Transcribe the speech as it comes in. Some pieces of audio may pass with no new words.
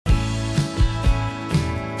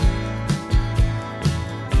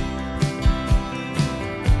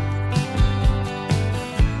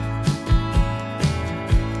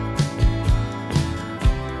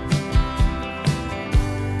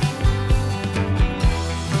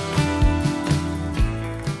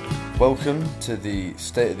Welcome to the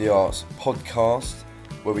State of the Arts podcast,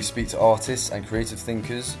 where we speak to artists and creative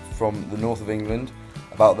thinkers from the north of England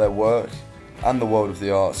about their work and the world of the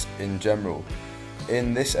arts in general.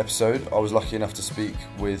 In this episode, I was lucky enough to speak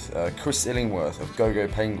with Chris Illingworth of Go Go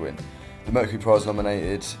Penguin, the Mercury Prize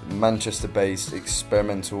nominated Manchester-based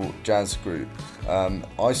experimental jazz group.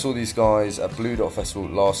 I saw these guys at Blue Dot Festival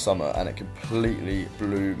last summer and it completely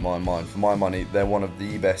blew my mind. For my money, they're one of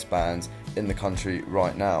the best bands in the country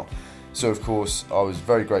right now. So of course, I was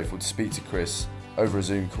very grateful to speak to Chris over a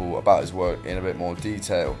Zoom call about his work in a bit more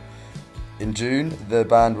detail. In June, the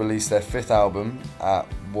band released their fifth album at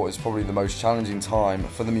what is probably the most challenging time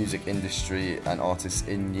for the music industry and artists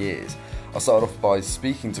in years. I started off by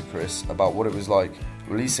speaking to Chris about what it was like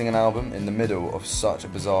releasing an album in the middle of such a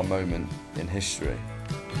bizarre moment in history.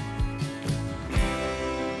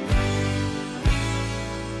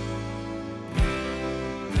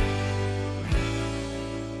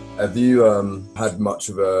 Have you had much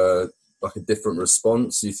of a different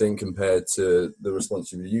response, you think, compared to the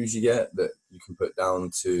response you would usually get, that you can put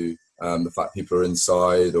down to the fact people are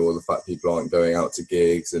inside, or the fact people aren't going out to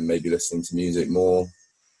gigs and maybe listening to music more?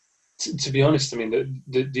 To be honest, I mean,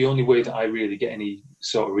 the only way that I really get any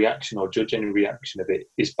sort of reaction or judge any reaction of it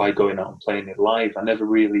is by going out and playing it live. I never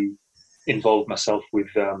really involved myself with,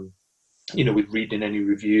 with reading any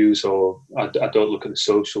reviews, or I don't look at the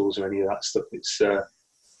socials or any of that stuff. It's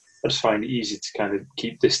I just find it easy to kind of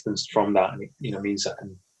keep distanced from that, and it means I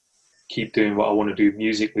can keep doing what I want to do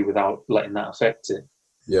musically without letting that affect it.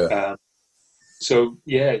 Yeah.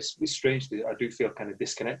 It's strange that I do feel kind of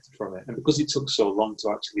disconnected from it, and because it took so long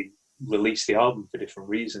to actually release the album for different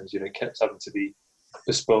reasons, it kept having to be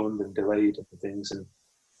postponed and delayed and things,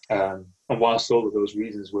 and whilst all of those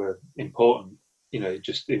reasons were important,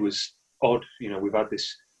 it was odd. We've had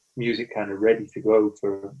this music kind of ready to go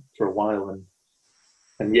for a while, and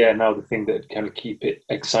now the thing that kind of keep it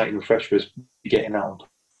exciting and fresh was getting out.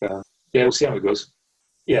 We'll see how it goes.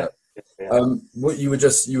 Yeah. What you were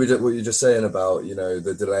just saying about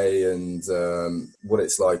the delay and what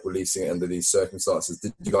it's like releasing it under these circumstances.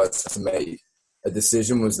 Did you guys have to make a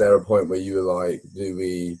decision? Was there a point where you were like, do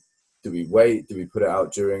we wait? Do we put it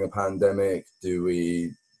out during a pandemic? Do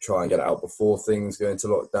we try and get it out before things go into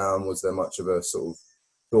lockdown? Was there much of a sort of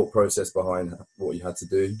thought process behind what you had to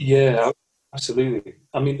do? Yeah, absolutely.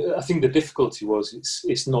 I mean, I think the difficulty was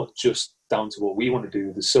it's not just down to what we want to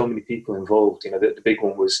do. There's so many people involved. The big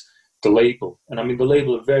one was the label, and I mean the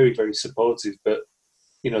label are very, very supportive, but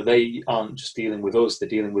they aren't just dealing with us; they're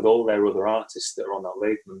dealing with all their other artists that are on that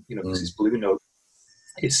label. And because it's Blue Note,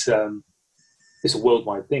 it's a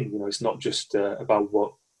worldwide thing. It's not just about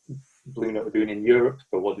what Blue Note are doing in Europe,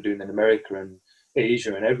 but what they're doing in America and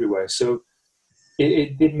Asia and everywhere. So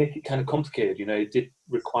it did make it kind of complicated. It did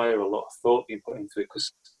require a lot of thought being put into it,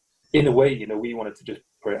 because in a way, we wanted to just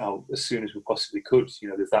put it out as soon as we possibly could.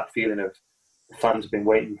 There's that feeling of the fans have been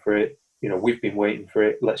waiting for it. We've been waiting for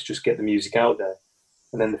it. Let's just get the music out there.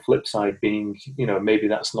 And then the flip side being, maybe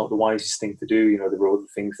that's not the wisest thing to do. There are other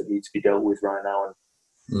things that need to be dealt with right now.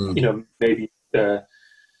 And, maybe,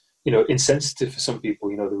 insensitive for some people.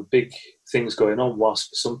 There were big things going on, whilst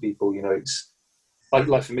for some people, it's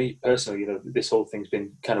like for me personally, this whole thing's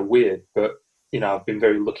been kind of weird. But, I've been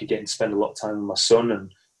very lucky getting to spend a lot of time with my son and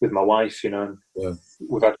with my wife, and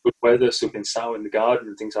we've had good weather, so we've been out in the garden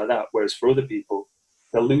and things like that. Whereas for other people,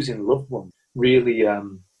 they're losing loved ones. Really,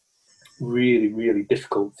 really, really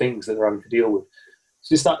difficult things that they're having to deal with.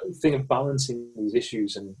 So it's that thing of balancing these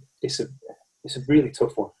issues, and it's a really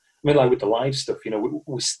tough one. I mean, like with the live stuff,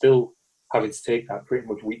 we're still having to take that pretty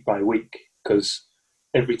much week by week, because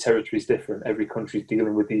every territory is different. Every country is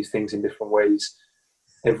dealing with these things in different ways.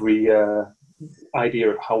 Every idea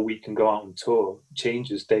of how we can go out and tour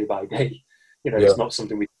changes day by day. It's not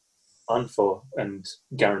something we plan for and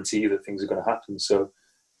guarantee that things are going to happen. So,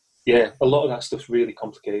 a lot of that stuff's really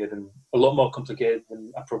complicated, and a lot more complicated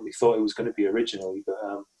than I probably thought it was going to be originally, but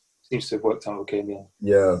seems to have worked out okay in the end.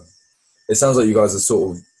 Yeah. It sounds like you guys are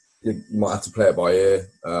sort of, you might have to play it by ear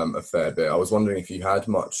a fair bit. I was wondering if you had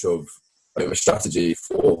much of a strategy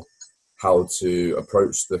for how to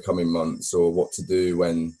approach the coming months, or what to do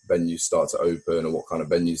when venues start to open, or what kind of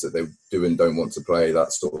venues that they do and don't want to play,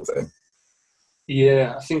 that sort of thing.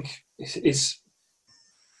 Yeah, I think it's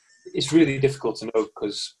really difficult to know,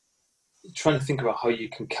 because trying to think about how you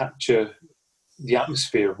can capture the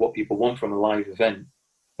atmosphere of what people want from a live event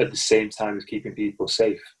at the same time as keeping people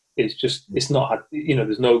safe. It's not,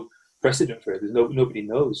 there's no precedent for it. Nobody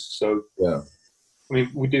knows. So, I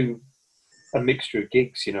mean, we do a mixture of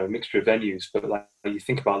gigs, a mixture of venues, but like you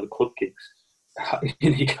think about the club gigs,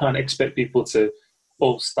 you can't expect people to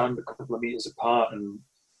all stand a couple of meters apart and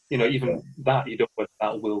even that, you don't know whether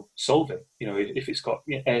that will solve it. If it's got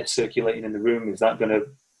air circulating in the room, is that going to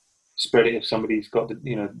spread it if somebody's got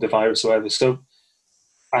the virus or whatever? So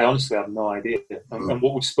I honestly have no idea. And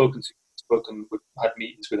what we've had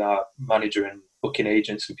meetings with our manager and booking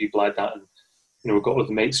agents and people like that, and we've got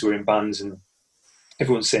other mates who are in bands, and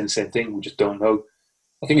everyone's saying the same thing. We just don't know.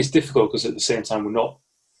 I think it's difficult because at the same time we're not.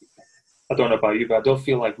 I don't know about you, but I don't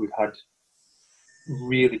feel like we've had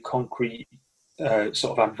really concrete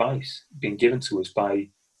sort of advice being given to us by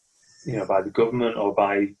the government or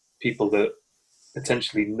by people that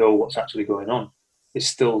potentially know what's actually going on. It's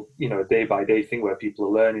still a day by day thing where people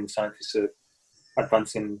are learning, scientists are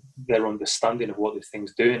advancing their understanding of what this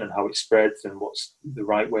thing's doing and how it spreads and what's the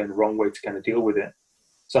right way and the wrong way to kind of deal with it.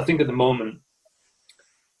 So I think at the moment,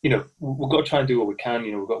 we've got to try and do what we can.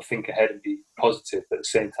 We've got to think ahead and be positive, but at the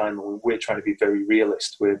same time, we're trying to be very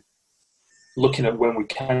realist. We're looking at when we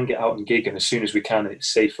can get out and gig, and as soon as we can,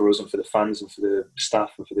 it's safe for us and for the fans and for the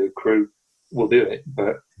staff and for the crew, we'll do it.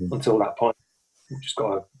 But until that point, we've just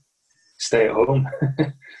got to stay at home.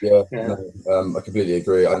 Yeah. No, I completely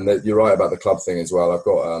agree. And you're right about the club thing as well. I've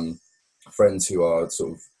got friends who are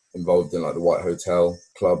sort of involved in like the White Hotel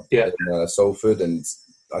Club in Salford, and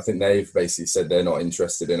I think they've basically said they're not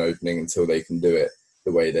interested in opening until they can do it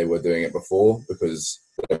the way they were doing it before, because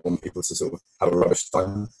they don't want people to sort of have a rubbish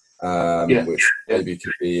time, which maybe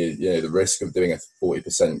could be the risk of doing a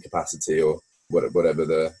 40% capacity or whatever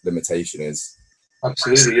the limitation is.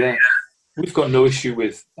 Absolutely, yeah. We've got no issue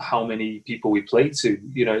with how many people we play to.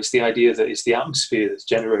 It's the idea that it's the atmosphere that's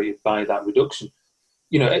generated by that reduction.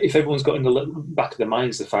 If everyone's got in the back of their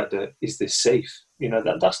minds the fact that, is this safe?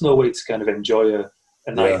 That's no way to kind of enjoy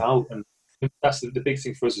a night out. And that's the big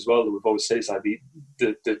thing for us as well that we've always said. It's like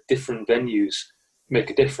the different venues make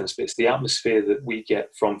a difference, but it's the atmosphere that we get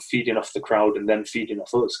from feeding off the crowd and then feeding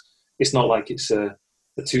off us. It's not like it's a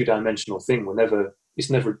two-dimensional thing. It's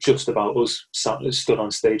never just about us stood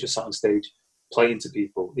on stage or sat on stage playing to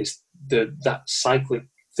people. It's that cyclic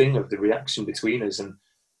thing of the reaction between us, and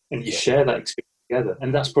you share that experience together.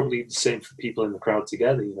 And that's probably the same for people in the crowd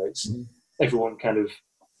together. It's everyone kind of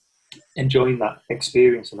enjoying that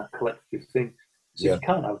experience and that collective thing. So if you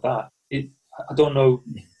can't have that, I don't know.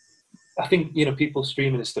 I think people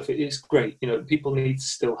streaming and stuff, it is great. People need to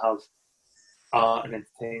still have art and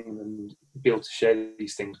entertainment and be able to share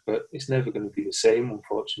these things, but it's never going to be the same,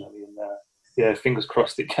 unfortunately. And fingers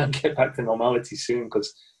crossed it can get back to normality soon,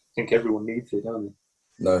 because I think everyone needs it, don't they?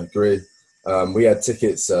 No, agree. We had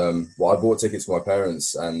tickets. I bought tickets for my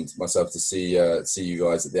parents and myself to see you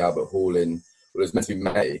guys at the Albert Hall it was meant to be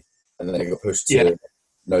May, and then it got pushed to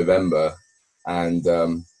November. And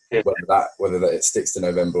whether it sticks to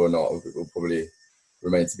November or not will probably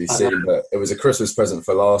remain to be seen. But it was a Christmas present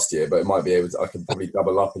for last year, but it might be I could probably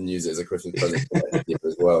double up and use it as a Christmas present for next year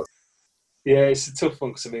as well. Yeah, it's a tough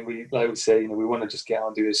one, because we say, we want to just get out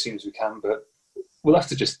and do it as soon as we can, but we'll have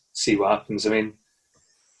to just see what happens.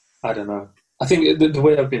 I don't know. I think the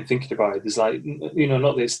way I've been thinking about it is like,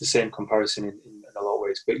 not that it's the same comparison in a lot of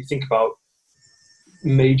ways, but you think about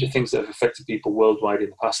major things that have affected people worldwide in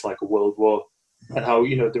the past, like a world war, and how,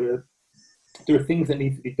 there are things that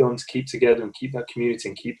need to be done to keep together and keep that community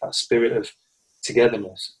and keep that spirit of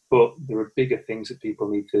togetherness. But there are bigger things that people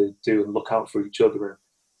need to do and look out for each other. And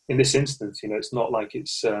in this instance, it's not like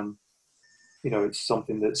it's, it's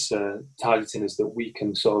something that's targeting us that we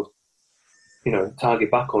can sort of,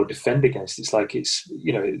 target back or defend against. It's like it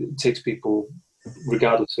takes people,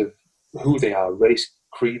 regardless of who they are, race,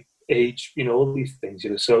 creed, age, all these things,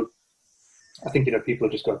 So I think, people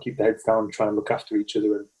have just got to keep their heads down and try and look after each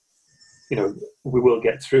other, and we will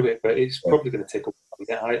get through it, but it's probably going to take a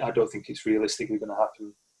while. I don't think it's realistically going to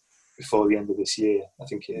happen before the end of this year. I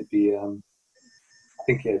think it'd be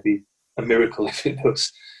a miracle if it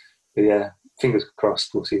does. But yeah, fingers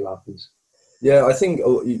crossed. We'll see what happens. Yeah, I think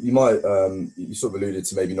you might. You sort of alluded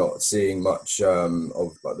to maybe not seeing much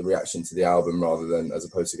of like the reaction to the album, rather than as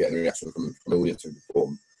opposed to getting a reaction from the audience who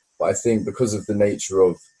perform. But I think because of the nature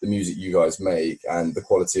of the music you guys make and the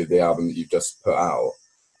quality of the album that you've just put out,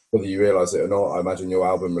 whether you realise it or not, I imagine your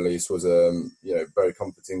album release was very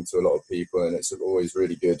comforting to a lot of people, and it's always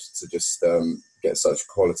really good to just get such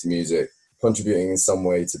quality music contributing in some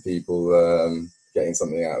way to people getting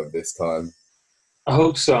something out of this time. I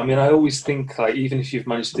hope so. I always think, like, even if you've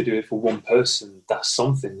managed to do it for one person, that's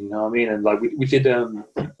something, you know what I mean? And like we did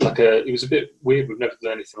it was a bit weird. We've never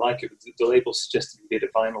done anything like it. The label suggested we did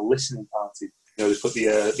a vinyl listening party. They put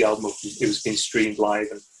the album up. It was being streamed live,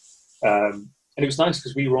 and it was nice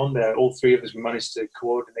because we were on there, all three of us. We managed to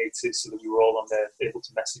coordinate it so that we were all on there, able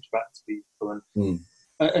to message back to people,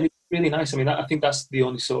 and it's really nice. I think that's the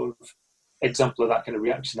only sort of example of that kind of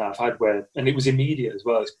reaction that I've had and it was immediate as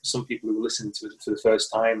well. Some people who were listening to it for the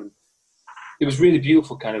first time, and it was really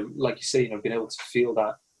beautiful, kind of like you say, being able to feel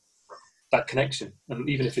that connection. And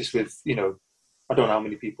even if it's with, I don't know how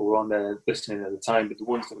many people were on there listening at the time, but the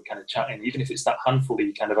ones that were kind of chatting, even if it's that handful that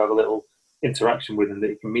you kind of have a little interaction with and that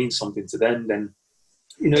it can mean something to them, then,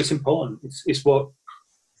 it's important. It's what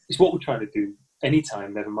we're trying to do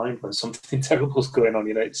anytime, never mind when something terrible's going on.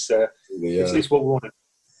 It's what we want to do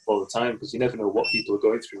all the time, because you never know what people are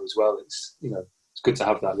going through as well. It's good to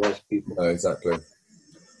have that there for people. No, exactly.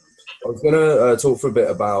 I was going to talk for a bit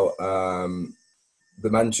about the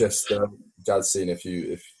Manchester jazz scene, if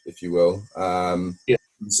you will. Yeah.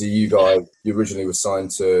 So you originally were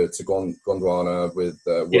signed to Gondwana with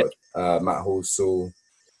Matt Halsall.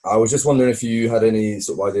 I was just wondering if you had any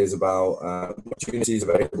sort of ideas about opportunities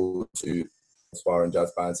available to aspiring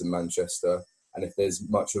jazz bands in Manchester, and if there's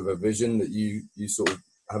much of a vision that you sort of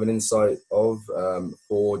have an insight of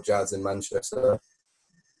for jazz in Manchester.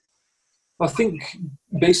 I think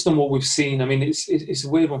based on what we've seen, I mean, it's a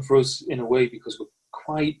weird one for us in a way, because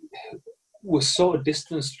we're sort of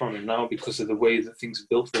distanced from it now because of the way that things have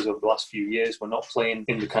built for us over the last few years. We're not playing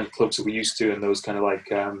in the kind of clubs that we used to, and those kind of like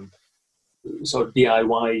sort of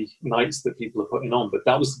DIY nights that people are putting on. But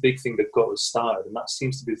that was the big thing that got us started, and that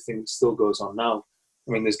seems to be the thing that still goes on now.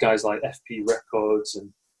 I mean, there's guys like FP Records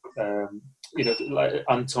and like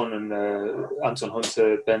Anton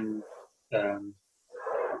Hunter, Ben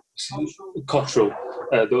Cottrell,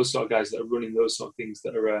 those sort of guys that are running those sort of things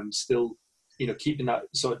that are still, keeping that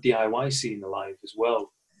sort of DIY scene alive as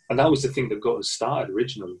well. And that was the thing that got us started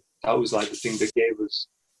originally. That was like the thing that gave us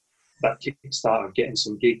that kickstart of getting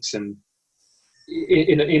some gigs. And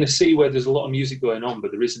in a city where there's a lot of music going on,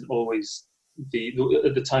 but there isn't always at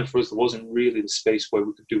the time for us, there wasn't really the space where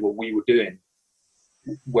we could do what we were doing,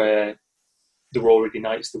 where there were already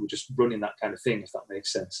nights that were just running that kind of thing, if that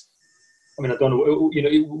makes sense. I mean, I don't know,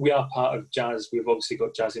 we are part of jazz. We've obviously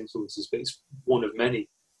got jazz influences, but it's one of many.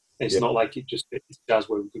 It's not like it's jazz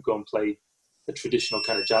where we could go and play a traditional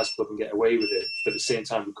kind of jazz club and get away with it. But at the same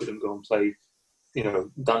time, we couldn't go and play,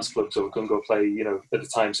 dance clubs, or we couldn't go play, at the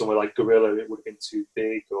time, somewhere like Gorilla, it would have been too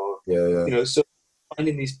big. Or, so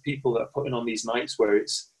finding these people that are putting on these nights where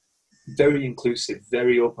it's very inclusive,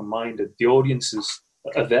 very open-minded. The audiences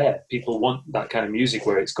are there. People want that kind of music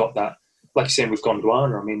where it's got that, like you're saying with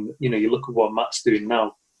Gondwana. I mean, you look at what Matt's doing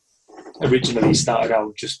now. Originally, he started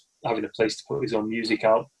out just having a place to put his own music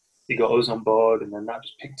out. He got us on board, and then that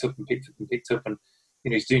just picked up and picked up and picked up. And,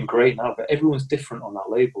 he's doing great now, but everyone's different on that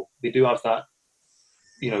label. They do have that,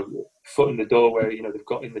 foot in the door where, they've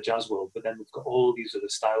got in the jazz world, but then they've got all these other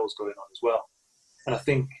styles going on as well. And I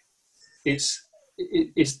think it's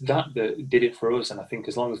that did it for us. And I think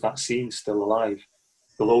as long as that scene's still alive,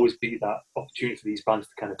 there'll always be that opportunity for these bands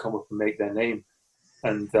to kind of come up and make their name.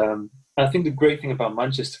 And I think the great thing about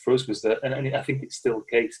Manchester for us was that, and I think it's still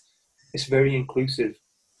the case, it's very inclusive,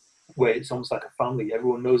 where it's almost like a family.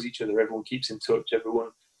 Everyone knows each other, everyone keeps in touch, everyone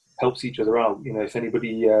helps each other out. If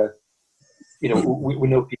anybody, we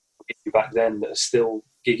know people back then that are still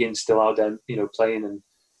gigging, still out there, playing,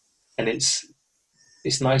 and it's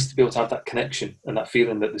nice to be able to have that connection and that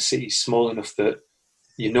feeling that the city's small enough that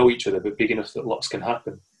you know each other, but big enough that lots can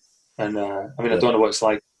happen. And I don't know what it's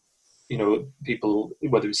like, people,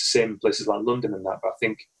 whether it's the same in places like London and that, but I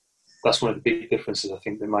think that's one of the big differences I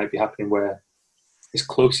think that might be happening, where it's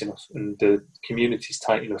close enough and the community's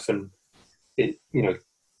tight enough, and it,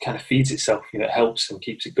 kind of feeds itself, it helps and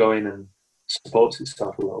keeps it going and supports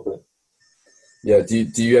itself a little bit. Yeah,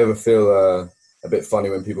 do you ever feel a bit funny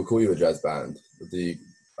when people call you a jazz band? Do you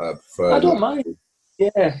prefer? I don't mind.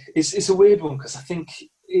 Yeah, it's a weird one, because I think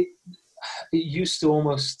it used to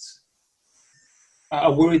almost. I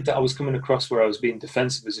worried that I was coming across where I was being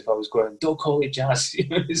defensive, as if I was going, "Don't call it jazz."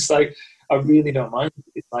 It's like I really don't mind.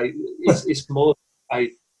 It's like it's more I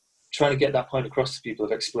trying to get that point across to people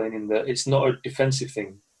of explaining that it's not a defensive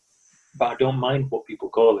thing, but I don't mind what people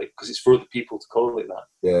call it, because it's for other people to call it that.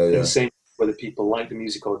 Yeah. And the same whether people like the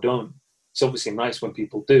music or don't. It's obviously nice when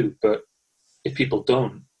people do, but if people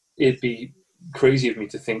don't, it'd be crazy of me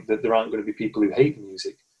to think that there aren't going to be people who hate the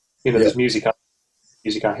music. There's music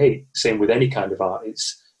I hate. Same with any kind of art.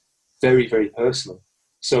 It's very, very personal.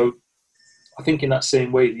 So I think in that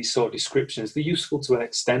same way, these sort of descriptions, they're useful to an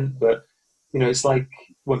extent, but, it's like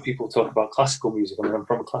when people talk about classical music. I mean, I'm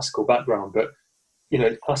from a classical background, but,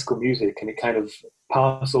 it's classical music, and it kind of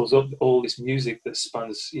parcels up all this music that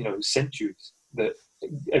spans, centuries, that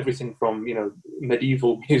everything from,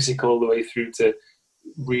 medieval music all the way through to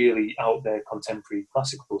really out there contemporary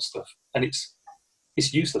classical stuff. And it's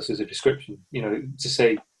useless as a description, to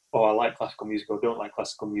say oh, I like classical music or don't like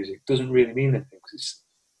classical music, doesn't really mean anything, because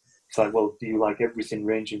it's like, well, do you like everything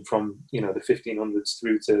ranging from, you know, the 1500s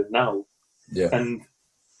through to now? Yeah. And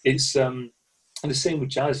it's and the same with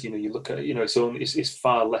jazz. You know, you look at, you know, it's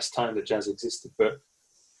far less time that jazz existed, but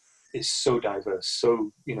it's so diverse,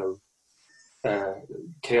 so, you know,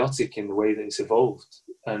 chaotic in the way that it's evolved.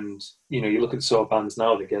 And, you know, you look at sort of bands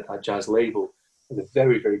now that get that jazz label, and they're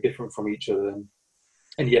very, very different from each other,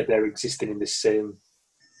 and yet they're existing in this same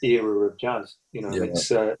era of jazz. You know, Yeah. and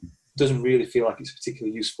it's doesn't really feel like it's a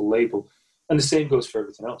particularly useful label. And the same goes for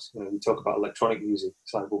everything else. You know, you talk about electronic music.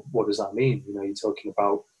 It's like, well, what does that mean? You know, you're talking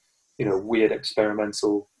about, you know, weird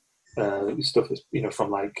experimental stuff that's, you know, from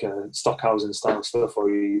like Stockhausen style stuff, or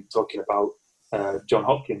you're talking about John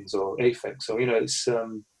Hopkins or Aphex. So, you know, it's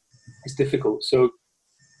difficult. So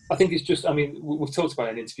I think it's just, I mean, we've talked about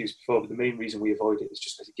it in interviews before, but the main reason we avoid it is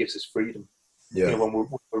just because it gives us freedom. Yeah. You know, when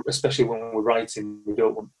we're especially when we're writing, we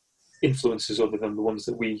don't want influences other than the ones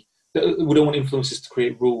that we don't want influences to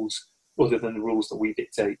create rules other than the rules that we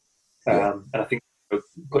dictate. And I think, you know,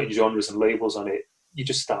 putting genres and labels on it, you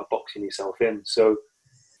just start boxing yourself in. So,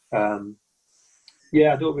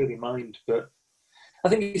 yeah, I don't really mind, but I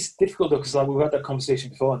think it's difficult though, because like we've had that conversation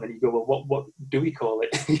before, and then you go, well, what do we call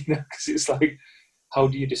it? You know, because it's like, how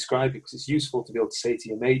do you describe it? Because it's useful to be able to say to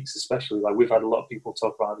your mates, especially like we've had a lot of people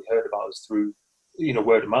talk about how they heard about us through, you know,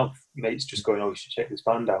 word of mouth. Mates just going, oh, you should check this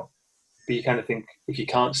band out. But you kind of think, if you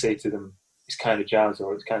can't say to them, it's kind of jazz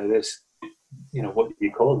or it's kind of this, you know, what do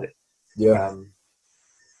you call it? Yeah.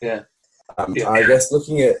 Yeah. I guess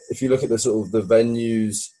if you look at the sort of the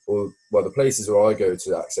venues, or well, the places where I go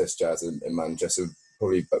to access jazz in Manchester would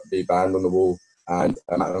probably be Band on the Wall and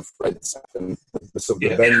Amount of Threads. And the sort of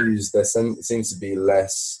the venues, there seems to be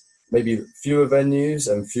less, maybe fewer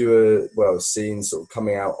venues and fewer, well, scenes sort of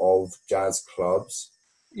coming out of jazz clubs.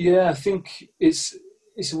 Yeah, I think it's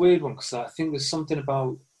a weird one, because I think there's something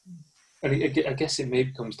about, and I guess it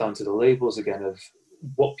maybe comes down to the labels again of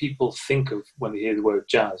what people think of when they hear the word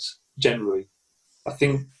jazz. Generally, I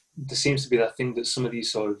think there seems to be that thing that some of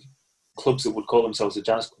these sort of clubs that would call themselves a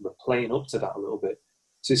jazz club are playing up to that a little bit.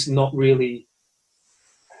 So it's not really,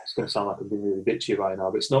 it's going to sound like I'm being really bitchy right now,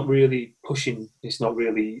 but it's not really pushing, it's not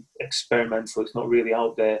really experimental, it's not really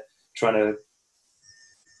out there trying to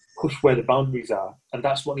push where the boundaries are. And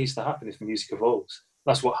that's what needs to happen if the music evolves.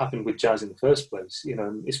 That's what happened with jazz in the first place. You know,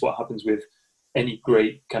 and it's what happens with any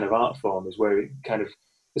great kind of art form, is where it kind of,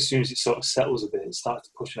 as soon as it sort of settles a bit, it starts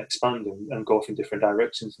to push and expand and go off in different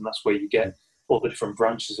directions. And that's where you get all the different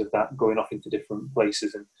branches of that going off into different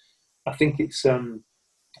places. And I think it's,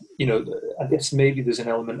 you know, I guess maybe there's an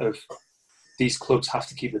element of these clubs have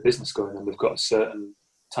to keep the business going, and they've got a certain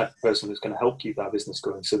type of person that's going to help keep that business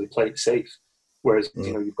going. So they play it safe. Whereas,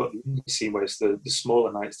 you know, you've got the indie scene where it's the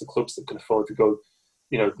smaller nights, the clubs that can afford to go,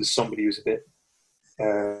 you know, there's somebody who's a bit,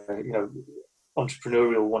 you know,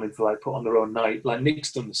 entrepreneurial, wanting to like put on their own night. Like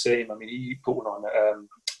Nick's done the same. I mean, he put one on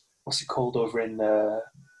what's it called over in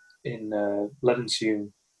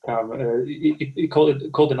Levenshulme? He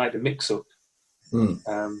called the night the Mix Up. What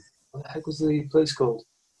the heck was the place called?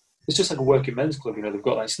 It's just like a working men's club. You know, they've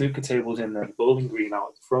got like snooker tables in there, bowling green out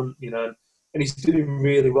at the front. You know, and he's doing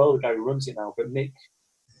really well, the guy who runs it now. But Nick,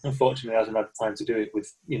 unfortunately, hasn't had the time to do it with,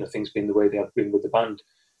 you know, things being the way they have been with the band.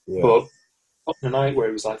 Yeah. But on a night where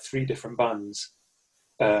it was like 3 different bands,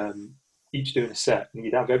 each doing a set, and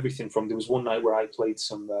you'd have everything from, there was one night where I played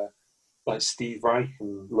some like Steve Reich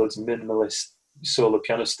and loads of minimalist solo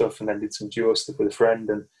piano stuff, and then did some duo stuff with a friend,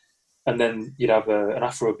 and then you'd have an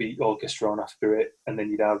Afrobeat orchestra on after it, and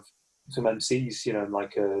then you'd have some MCs, you know, and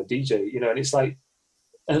like a DJ, you know, and it's like,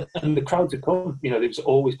 and the crowd would come, you know, it was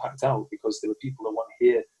always packed out because there were people that want to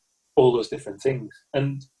hear all those different things.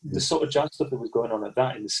 And the sort of jazz stuff that was going on at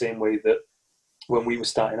that, in the same way that when we were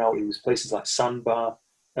starting out, it was places like Sandbar,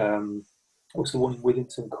 what's the one in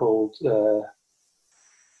Withington called?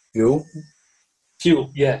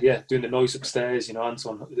 Fuel, yeah, doing the noise upstairs, you know,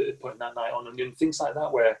 Anton putting that night on, and things like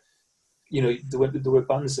that, where, you know, there were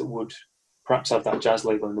bands that would perhaps have that jazz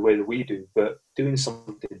label in the way that we do, but doing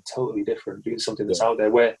something totally different, doing something that's out there,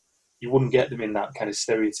 where you wouldn't get them in that kind of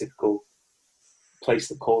stereotypical place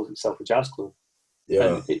that calls itself a jazz club.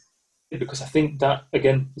 Yeah. And because I think that,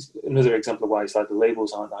 again, is another example of why it's like the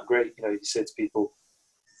labels aren't that great. You know, you say to people,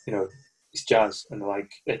 you know, it's jazz, and they're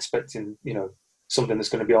like expecting, you know, something that's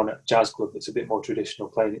going to be on at a jazz club that's a bit more traditional,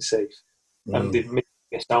 playing it safe. And they've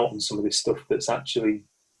missed out on some of this stuff that's actually,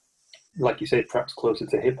 like you say, perhaps closer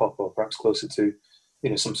to hip hop, or perhaps closer to, you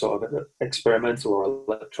know, some sort of experimental or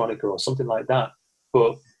electronica or something like that.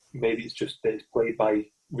 But maybe it's just that it's played by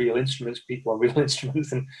real instruments, people on real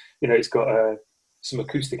instruments, and, you know, it's got a some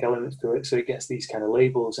acoustic elements to it, so it gets these kind of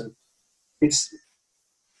labels, and it's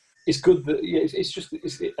good that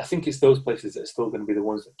I think it's those places that are still going to be the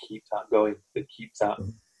ones that keep that going, that keep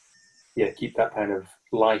that kind of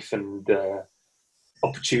life and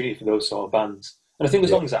opportunity for those sort of bands. And I think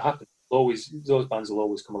as long as that happens, those bands will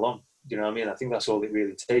always come along. You know what I mean? I think that's all it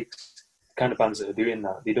really takes. The kind of bands that are doing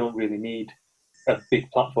that, they don't really need a big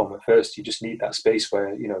platform at first. You just need that space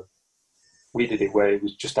where, you know, we did it where it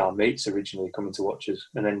was just our mates originally coming to watch us,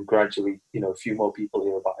 and then gradually, you know, a few more people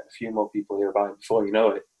hear about it, a few more people hear about it. Before you know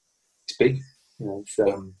it, it's big. You know, it's,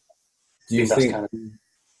 do you think? Kind of,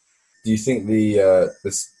 do you think the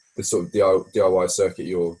sort of DIY circuit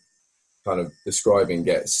you're kind of describing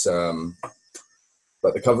gets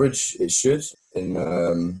like the coverage it should in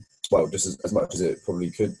well, just as much as it probably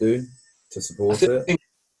could do to support it?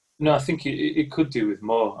 I think it could do with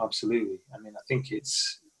more. Absolutely. I mean, I think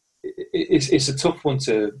it's a tough one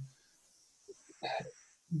to.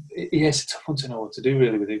 Yeah, it's a tough one to know what to do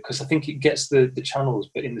really with it, because I think it gets the channels,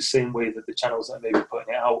 but in the same way that the channels that are maybe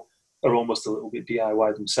putting it out are almost a little bit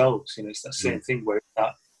DIY themselves. You know, it's that same thing where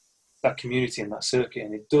that community and that circuit,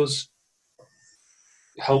 and it does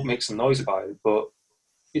help make some noise about it, but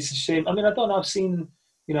it's a shame. I mean, I don't know. I've seen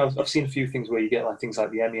a few things where you get like things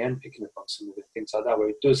like the MEN picking up on some of the things like that, where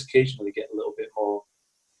it does occasionally get a little bit more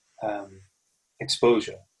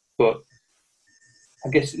exposure. But I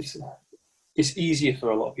guess it's easier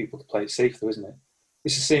for a lot of people to play it safe, though, isn't it?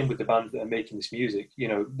 It's the same with the bands that are making this music. You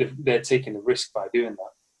know, they're taking a risk by doing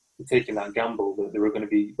that. They're taking that gamble that there are going to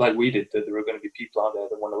be, like we did, that there are going to be people out there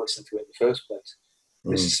that want to listen to it in the first place.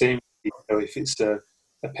 It's the same, you know, if it's a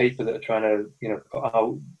paper that are trying to, you know, put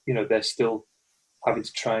out, you know, they're still having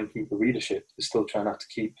to try and keep a readership. They're still trying to have to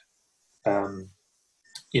keep,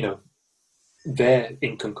 you know, their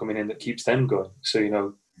income coming in that keeps them going. So, you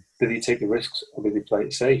know, do they take the risks or do they play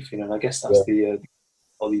it safe? You know, and I guess that's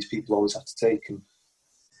all these people always have to take. And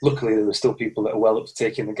luckily, there are still people that are well up to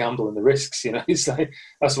taking the gamble and the risks. You know, it's like,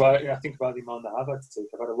 that's why I think about the amount that I've had to take.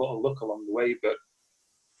 I've had a lot of luck along the way, but,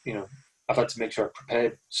 you know, I've had to make sure I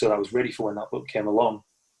prepared so that I was ready for when that book came along,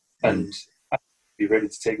 and I had to be ready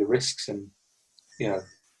to take the risks. And, you know,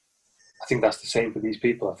 I think that's the same for these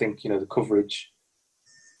people. I think, you know, the coverage,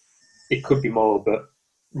 it could be more, but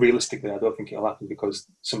realistically, I don't think it'll happen, because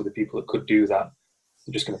some of the people that could do that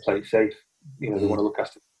are just going to play it safe. You know, they want to look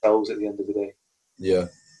after themselves at the end of the day. Yeah.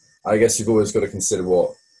 I guess you've always got to consider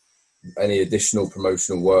what any additional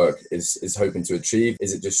promotional work is hoping to achieve.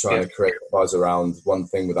 Is it just trying to create a buzz around one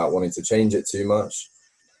thing without wanting to change it too much?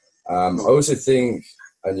 I also think,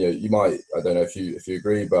 and you know, you might, I don't know if you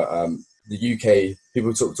agree, but the UK,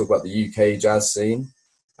 people talk about the UK jazz scene.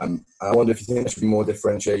 I wonder if you think there should be more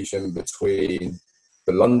differentiation between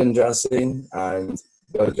the London jazz scene and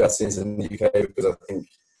the other jazz scenes in the UK, because I think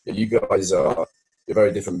you guys are a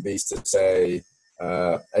very different beast to, say,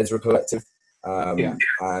 Ezra Collective.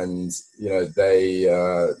 And, you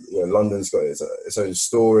know, London's got its own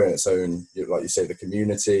story and its own, like you say, the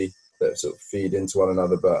community that sort of feed into one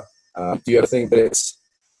another. But do you ever think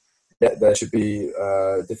that there should be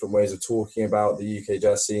different ways of talking about the UK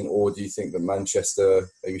jazz scene, or do you think that Manchester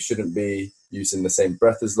maybe shouldn't be used in the same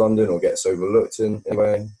breath as London, or gets overlooked in a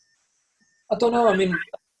way? I don't know. I mean,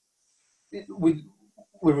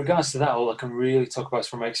 with regards to that, all I can really talk about is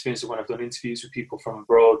from my experience of when I've done interviews with people from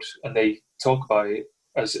abroad, and they talk about it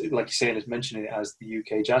as, like you're saying, as mentioning it as the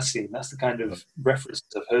UK jazz scene. That's the kind of references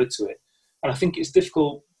I've heard to it. And I think it's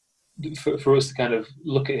difficult for us to kind of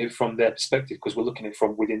look at it from their perspective, because we're looking at it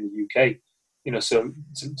from within the UK. You know, so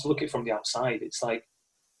to look at it from the outside, it's like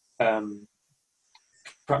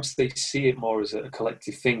perhaps they see it more as a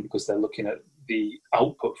collective thing, because they're looking at the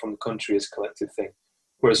output from the country as a collective thing.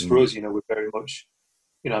 Whereas for us, you know, we're very much,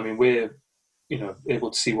 you know, I mean, we're, you know,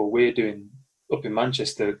 able to see what we're doing up in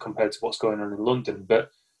Manchester compared to what's going on in London. But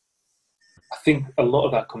I think a lot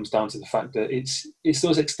of that comes down to the fact that it's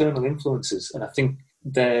those external influences, and I think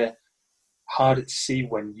they're harder to see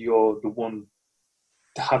when you're the one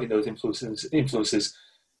having those influences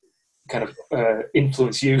kind of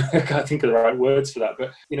influence you. I can't think of the right words for that,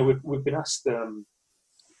 but, you know, we've been asked,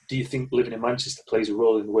 do you think living in Manchester plays a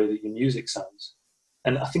role in the way that your music sounds?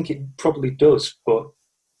 And I think it probably does, but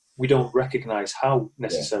we don't recognise how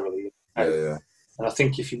necessarily. Yeah. And I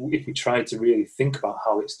think if we tried to really think about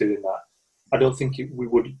how it's doing that, I don't think we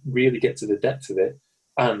would really get to the depth of it,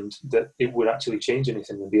 and that it would actually change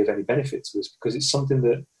anything and be of any benefit to us, because it's something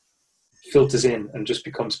that filters in and just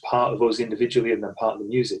becomes part of us individually and then part of the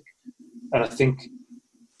music. And I think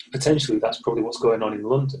potentially that's probably what's going on in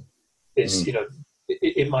London. It's, you know,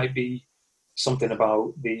 it might be something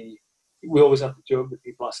about the we always have to joke that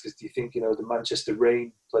people ask us, do you think, the Manchester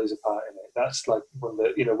rain plays a part in it? That's like one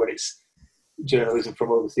that, when it's journalism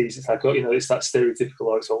from overseas, it's like, it's that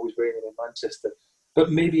stereotypical, it's always raining in Manchester.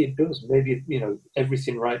 But maybe it does. Maybe,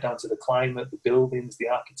 everything right down to the climate, the buildings, the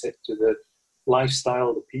architecture, the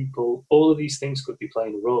lifestyle, the people, all of these things could be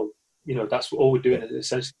playing a role. That's what all we're doing is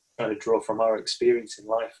essentially trying to draw from our experience in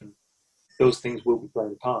life, and those things will be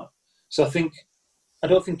playing a part. So I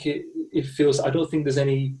don't think there's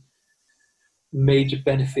any major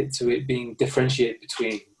benefit to it being differentiated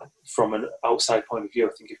from an outside point of view.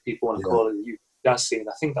 I think if people want to call it a UK jazz scene,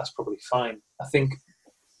 I think that's probably fine. I think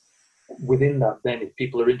within that, then, if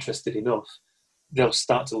people are interested enough, they'll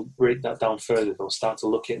start to break that down further. They'll start to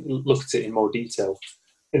look at it in more detail,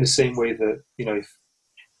 in the same way that,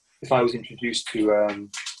 if I was introduced to,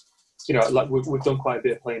 like we've done quite a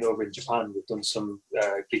bit of playing over in Japan. We've done some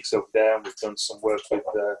gigs over there, and we've done some work with,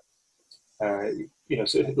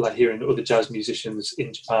 sort of like hearing other jazz musicians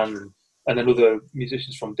in Japan, and then other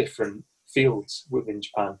musicians from different fields within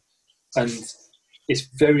Japan. And it's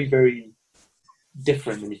very, very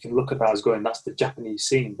different, and you can look at that as going, that's the Japanese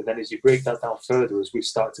scene. But then as you break that down further, as we've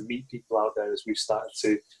started to meet people out there, as we've started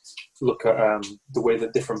to look at the way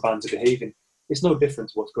that different bands are behaving, it's no different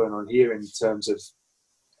to what's going on here in terms of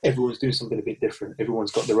everyone's doing something a bit different.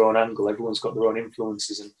 Everyone's got their own angle, everyone's got their own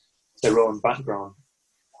influences and their own background.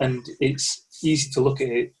 And it's easy to look at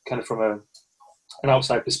it kind of from an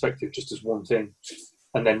outside perspective, just as one thing,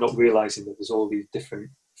 and then not realising that there's all these different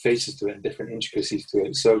faces to it and different intricacies to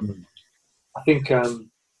it. So I think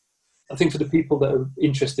for the people that are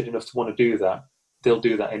interested enough to want to do that, they'll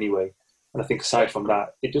do that anyway. And I think aside from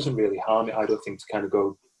that, it doesn't really harm it, I don't think, to kind of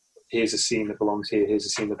go, here's a scene that belongs here, here's a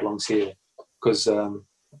scene that belongs here. Because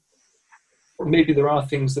maybe there are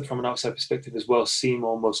things that from an outside perspective as well seem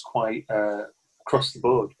almost quite across the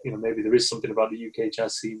board. Maybe there is something about the UK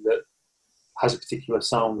jazz scene that has a particular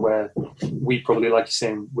sound where we probably, like you're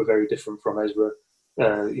saying, we're very different from Ezra,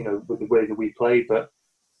 with the way that we play. But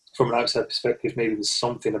from an outside perspective, maybe there's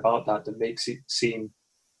something about that makes it seem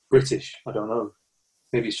British. I don't know.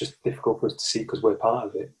 Maybe it's just difficult for us to see because we're part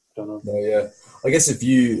of it. I don't know. No, yeah. I guess if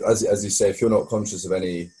you, as you say, if you're not conscious of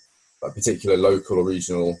any particular local or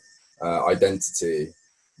regional identity,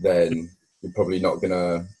 then you're probably not going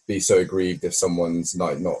to be so aggrieved if someone's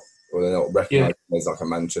not, or they're not recognised as like a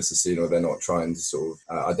Manchester scene, or they're not trying to sort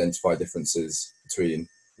of identify differences between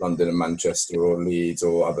London and Manchester or Leeds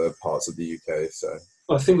or other parts of the UK. So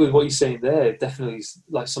I think with what you're saying there, definitely is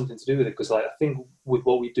like something to do with it, because like I think with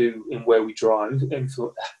what we do and where we draw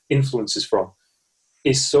influences from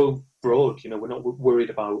is so broad. We're not worried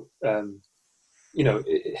about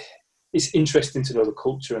it's interesting to know the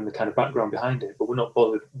culture and the kind of background behind it, but we're not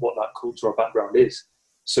bothered what that culture or background is.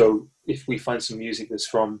 So if we find some music that's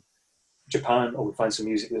from Japan, or we find some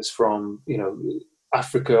music that's from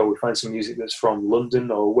Africa, or we find some music that's from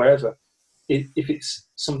London or wherever, if it's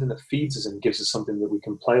something that feeds us and gives us something that we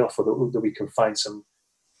can play off, or that we can find some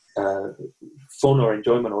fun or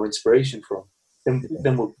enjoyment or inspiration from,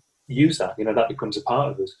 then we'll use that. That becomes a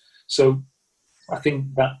part of us. So I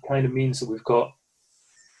think that kind of means that we've got,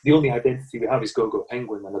 the only identity we have is Go-Go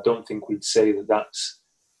Penguin, and I don't think we'd say that's,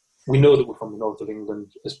 we know that we're from the north of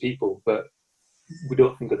England as people, but we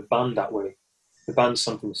don't think of the band that way. The band's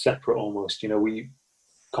something separate almost. We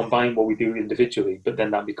combine what we do individually, but then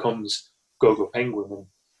that becomes Go-Go Penguin.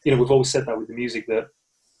 And we've always said that with the music,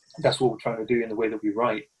 that's what we're trying to do in the way that we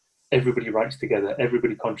write. Everybody writes together,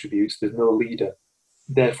 everybody contributes, there's no leader.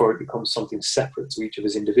 Therefore, it becomes something separate to each of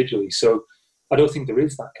us individually. So I don't think there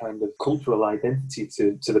is that kind of cultural identity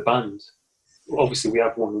to the band. Obviously, we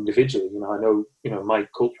have one individually. I know, my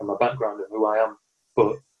culture, my background, and who I am.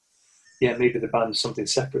 But yeah, maybe the band is something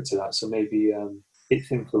separate to that. So maybe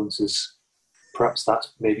its influences, perhaps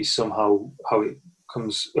that's maybe somehow how it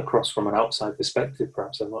comes across from an outside perspective.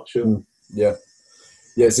 Perhaps, I'm not sure. Yeah.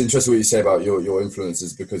 Yeah, it's interesting what you say about your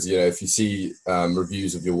influences, because if you see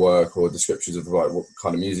reviews of your work or descriptions of what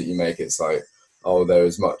kind of music you make, it's like, oh, they're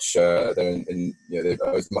as much they're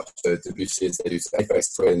as much Debussy as they do to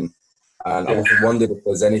Aphex Twin, and I've often wondered if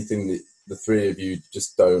there's anything that the three of you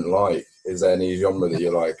just don't like. Is there any genre that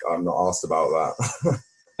you're like, I'm not asked about that?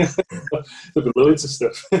 There'll be loads of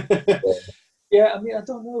stuff. Yeah, I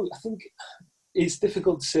don't know. I think it's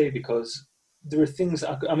difficult to say, because there are things.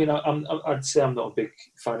 I'd say I'm not a big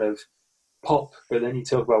fan of pop, but then you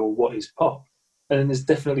talk about, well, what is pop? And then there's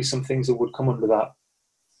definitely some things that would come under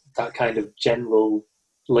that kind of general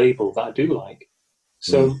label that I do like.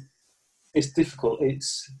 So it's difficult.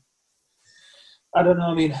 I don't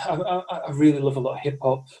know. I really love a lot of hip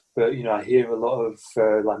hop, but I hear a lot of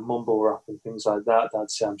like mumble rap and things like that.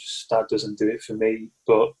 I'd say that doesn't do it for me.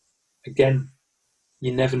 But again,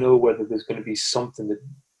 you never know whether there's going to be something that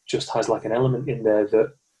just has like an element in there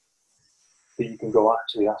that you can go,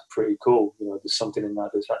 actually, that's pretty cool. You know, there's something in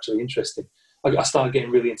that that's actually interesting. I started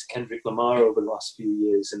getting really into Kendrick Lamar over the last few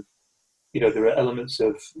years, and you know, there are elements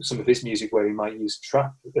of some of his music where he might use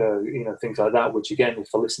trap, you know, things like that, which again, if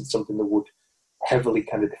I listened to something that would heavily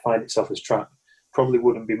kind of define itself as trap, probably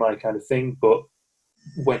wouldn't be my kind of thing. But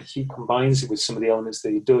when he combines it with some of the elements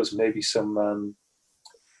that he does, maybe some,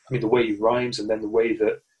 I mean, the way he rhymes, and then the way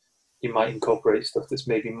that he might incorporate stuff that's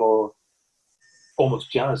maybe more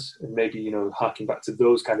almost jazz, and maybe, you know, harking back to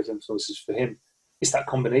those kind of influences for him. It's that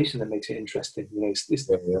combination that makes it interesting. You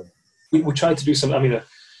know, we tried to do some. I mean,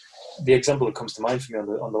 the example that comes to mind for me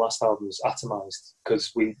on the last album was Atomized,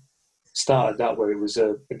 because we started that where it was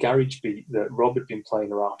a garage beat that Rob had been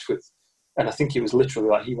playing around with, and I think he was literally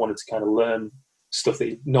like, he wanted to kind of learn stuff that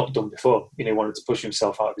he'd not done before. You know, he wanted to push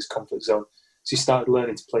himself out of his comfort zone, so he started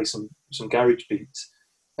learning to play some garage beats.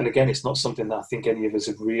 And again, it's not something that I think any of us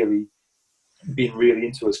have really been really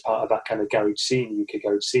into as part of that kind of garage scene, UK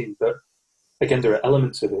garage scene. But again, there are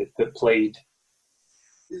elements of it that played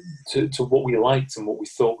to what we liked and what we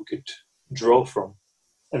thought we could draw from,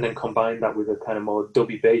 and then combine that with a kind of more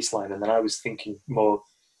dubby bass line. And then I was thinking more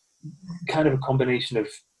kind of a combination of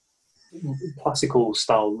classical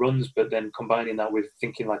style runs, but then combining that with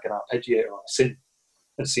thinking like an arpeggiator or a synth,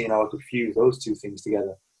 and seeing how I could fuse those two things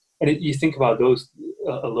together. And you think about those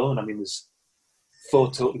alone, I mean, there's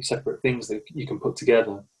 4 totally separate things that you can put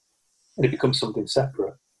together, and it becomes something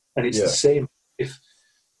separate. And it's the same. If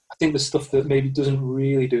I think the stuff that maybe doesn't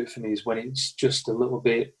really do it for me is when it's just a little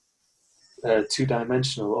bit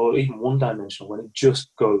two-dimensional, or even one-dimensional, when it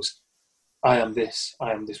just goes, I am this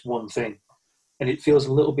one thing. And it feels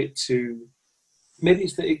a little bit too, maybe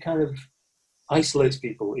it's that it kind of isolates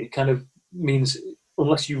people. It kind of means,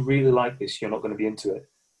 unless you really like this, you're not going to be into it.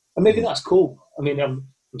 And maybe that's cool. I mean, I'm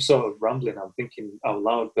sort of rambling, I'm thinking out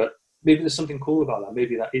loud, but maybe there's something cool about that.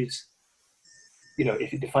 Maybe that is, you know,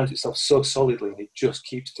 if it defines itself so solidly and it just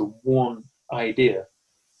keeps to one idea,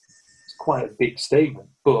 it's quite a big statement.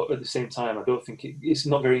 But at the same time, I don't think it's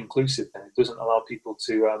not very inclusive, and it doesn't allow people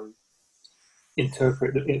to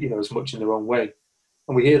interpret it, you know, as much in their own way.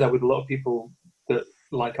 And we hear that with a lot of people that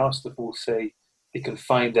like our stuff will say they can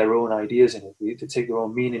find their own ideas in it, to take their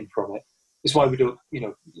own meaning from it. It's why we don't, you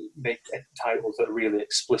know, make titles that are really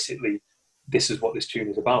explicitly, this is what this tune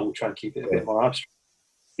is about. We'll try and keep it a bit more abstract.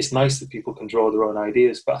 It's nice that people can draw their own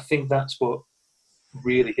ideas, but I think that's what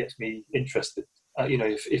really gets me interested. You know,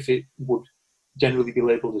 if it would generally be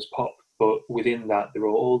labelled as pop, but within that there are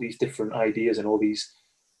all these different ideas and all these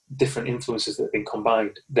different influences that have been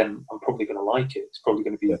combined, then I'm probably going to like it. It's probably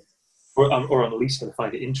going to be, or I'm at least going to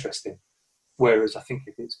find it interesting. Whereas I think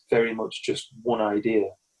if it's very much just one idea,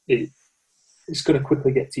 it's going to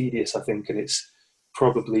quickly get tedious, I think, and it's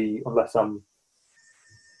probably, unless I'm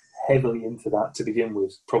heavily into that to begin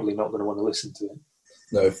with, probably not going to want to listen to it.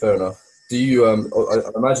 No, fair enough. Do you, I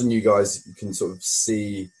imagine you guys can sort of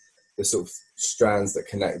see the sort of strands that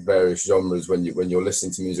connect various genres when you're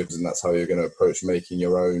listening to music, and that's how you're going to approach making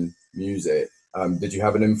your own music. Did you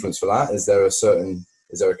have an influence for that? Is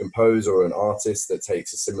there a composer or an artist that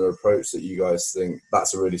takes a similar approach that you guys think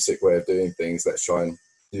that's a really sick way of doing things, let's try and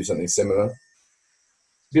do something similar?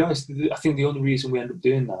 To be honest, I think the only reason we end up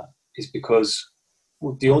doing that is because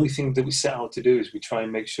the only thing that we set out to do is we try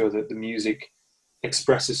and make sure that the music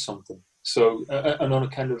expresses something. So, and on a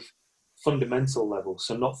kind of fundamental level,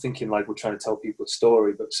 so not thinking like we're trying to tell people a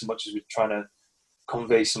story, but so much as we're trying to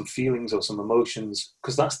convey some feelings or some emotions,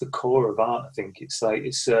 because that's the core of art. I think it's like,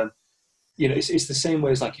 it's you know, it's the same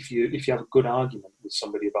way as like if you have a good argument with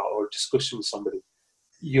somebody about, or a discussion with somebody,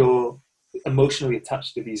 you're emotionally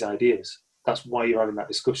attached to these ideas. That's why you're having that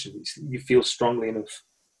discussion. You feel strongly enough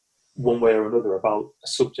one way or another about a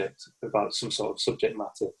subject, about some sort of subject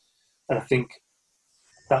matter. And I think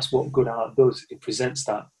that's what good art does. It presents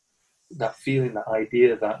that feeling, that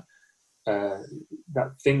idea,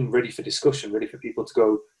 that thing ready for discussion, ready for people to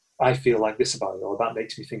go, I feel like this about it, or that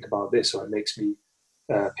makes me think about this, or it makes me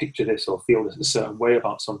picture this, or feel a certain way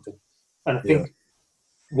about something. And I think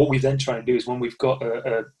what we then try and do is, when we've got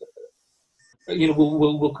you know,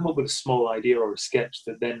 we'll come up with a small idea or a sketch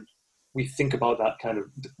that then we think about that kind of,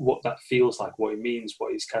 what that feels like, what it means,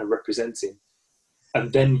 what it's kind of representing,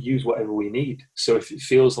 and then use whatever we need. So if it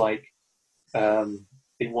feels like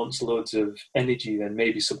it wants loads of energy, then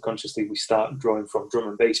maybe subconsciously we start drawing from drum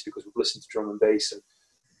and bass, because we've listened to drum and bass, and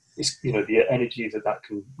it's, you know, the energy that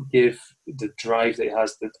can give, the drive that it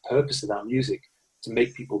has, the purpose of that music to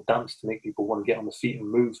make people dance, to make people want to get on the feet and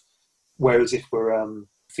move. Whereas if we're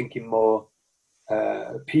thinking more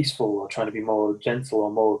peaceful, or trying to be more gentle,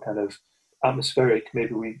 or more kind of atmospheric.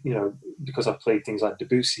 Maybe we, because I've played things like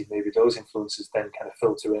Debussy, maybe those influences then kind of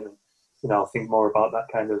filter in, and I'll think more about that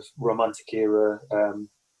kind of romantic era,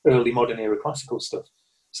 early modern era classical stuff.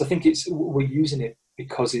 So I think we're using it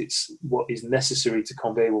because it's what is necessary to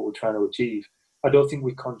convey what we're trying to achieve. I don't think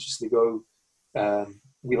we consciously go,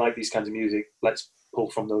 we like these kinds of music, let's pull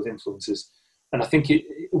from those influences. And I think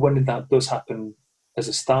when that does happen as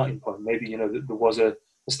a starting point, maybe, there was a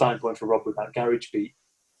starting point for Rob with that garage beat,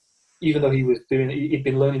 even though he'd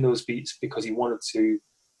been learning those beats because he wanted to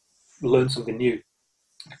learn something new,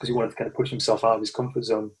 because he wanted to kind of push himself out of his comfort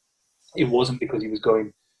zone. It wasn't because he was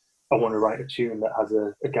going, I want to write a tune that has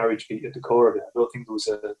a garage beat at the core of it. I don't think there was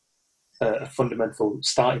a fundamental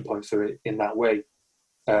starting point for it in that way.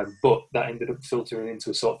 But that ended up filtering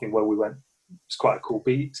into a sort of thing where we went, it's quite a cool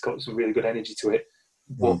beat, it's got some really good energy to it.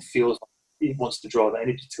 What feels like he wants to draw that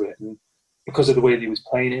energy to it. And because of the way that he was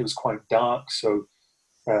playing it, it was quite dark. So,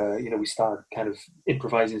 we started kind of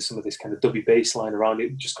improvising some of this kind of dubby bass line around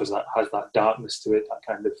it, just because that has that darkness to it, that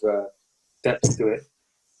kind of depth to it.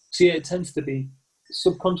 So yeah, it tends to be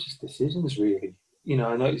subconscious decisions, really.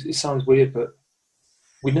 I know it sounds weird, but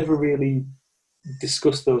we never really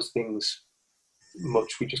discuss those things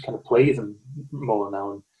much. We just kind of play them more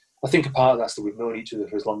now. And I think a part of that's that we've known each other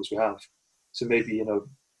for as long as we have. So maybe,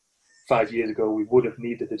 5 years ago, we would have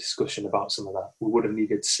needed a discussion about some of that. We would have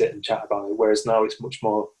needed to sit and chat about it. Whereas now it's much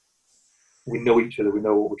more, we know each other, we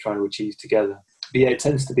know what we're trying to achieve together. But yeah, it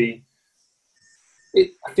tends to be,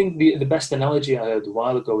 I think the best analogy I heard a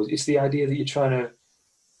while ago is it's the idea that if you're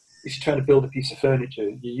trying to build a piece of furniture,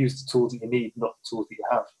 you use the tools that you need, not the tools that you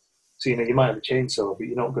have. So, you might have a chainsaw, but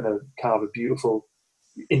you're not going to carve a beautiful,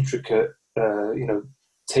 intricate,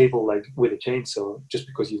 table leg with a chainsaw just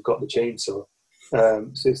because you've got the chainsaw.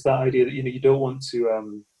 So it's that idea that, you don't want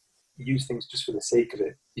to use things just for the sake of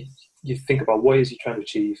it. You think about what it is you're trying to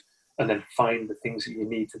achieve, and then find the things that you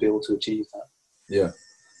need to be able to achieve that. Yeah.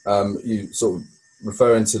 You sort of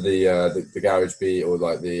referring to the garage beat, or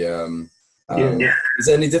like the is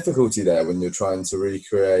there any difficulty there when you're trying to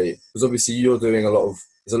recreate? Because obviously you're doing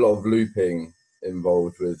there's a lot of looping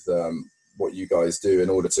involved with what you guys do in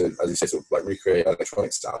order to, as you say, sort of like recreate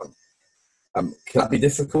electronic sound. Can that be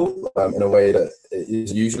difficult in a way that it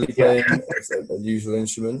is usually playing a usual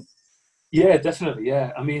instrument? Yeah, definitely.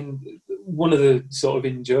 Yeah, I mean, one of the sort of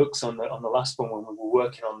in jokes on the last one when we were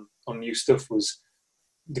working on new stuff was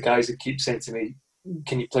the guys that keep saying to me,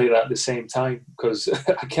 "Can you play that at the same time?" Because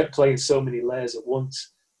I kept playing so many layers at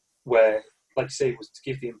once, where, like you say, it was to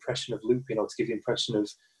give the impression of looping, or to give the impression of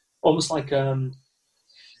almost like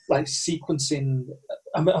sequencing.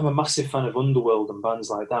 I'm a massive fan of Underworld and bands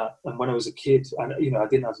like that. And when I was a kid, and I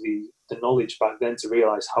didn't have the knowledge back then to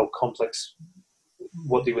realise how complex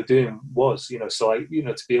what they were doing was. So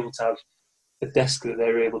to be able to have a desk that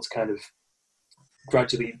they're able to kind of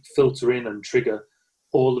gradually filter in and trigger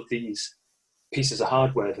all of these pieces of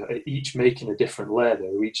hardware that are each making a different layer,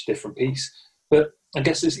 they're each different piece. But I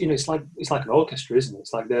guess it's like an orchestra, isn't it?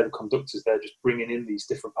 It's like they're the conductors, they're just bringing in these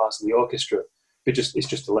different parts of the orchestra, but it's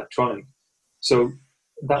just electronic. So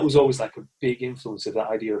that was always like a big influence of that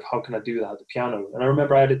idea of how can I do that at the piano. And I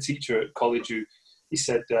remember I had a teacher at college he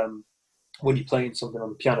said, when you're playing something on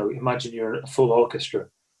the piano, imagine you're in a full orchestra.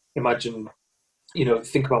 Imagine,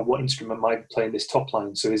 think about what instrument might be playing this top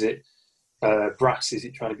line. So is it brass? Is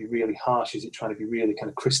it trying to be really harsh? Is it trying to be really kind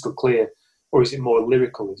of crystal clear? Or is it more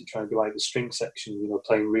lyrical? Is it trying to be like the string section,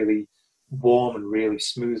 playing really warm and really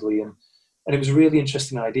smoothly? And it was a really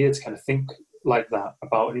interesting idea to kind of think like that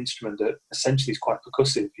about an instrument that essentially is quite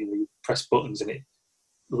percussive. You press buttons and it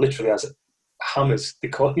literally has hammers. They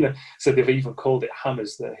call, so they've even called it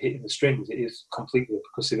hammers that are hitting the strings. It is completely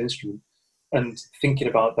a percussive instrument. And thinking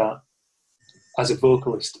about that as a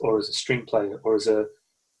vocalist, or as a string player, or as a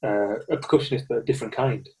percussionist, but a different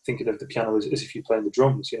kind, thinking of the piano as if you're playing the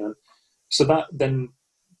drums, So that then,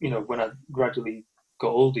 when I gradually got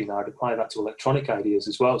older, I'd apply that to electronic ideas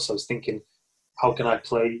as well. So I was thinking, how can I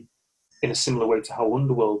play in a similar way to how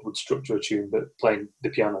Underworld would structure a tune, but playing the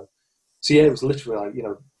piano? So yeah, it was literally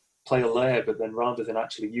like, play a layer, but then rather than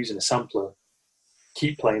actually using a sampler,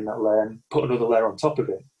 keep playing that layer and put another layer on top of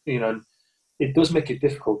it. And it does make it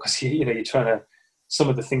difficult because you're trying to, some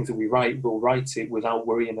of the things that we write, we'll write it without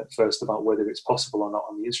worrying at first about whether it's possible or not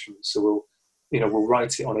on the instrument. So we'll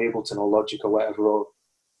write it on Ableton or Logic or whatever, or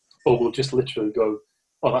we'll just literally go,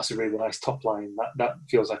 oh, that's a really nice top line. That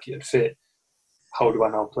feels like it'd fit. How do I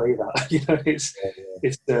now play that?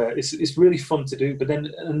 It's really fun to do. But then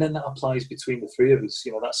that applies between the three of us.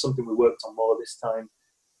 That's something we worked on more this time,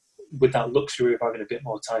 with that luxury of having a bit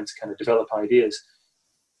more time to kind of develop ideas.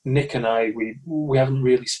 Nick and I, we haven't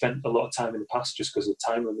really spent a lot of time in the past just because of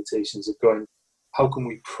time limitations of going, how can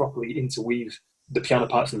we properly interweave the piano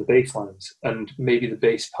parts and the bass lines? And maybe the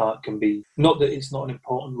bass part can be, not that it's not an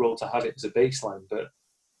important role to have it as a bass line, but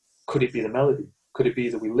could it be the melody? Could it be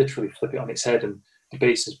that we literally flip it on its head and the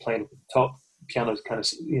bass is playing at the top, the piano's kind of,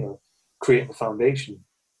 creating the foundation?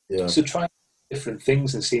 Yeah. So trying different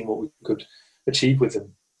things and seeing what we could achieve with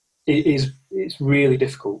them. It's really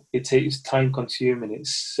difficult. It takes time consuming. It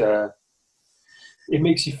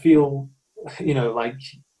makes you feel, like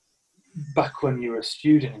back when you were a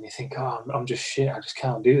student and you think, oh, I'm just shit. I just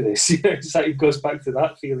can't do this. It's like it goes back to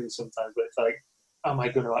that feeling sometimes. But it's like, am I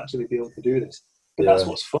going to actually be able to do this? But that's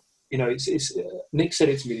what's fun. It's Nick said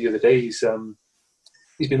it to me the other day. He's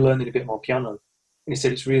been learning a bit more piano, and he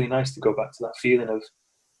said it's really nice to go back to that feeling of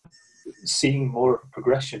seeing more of a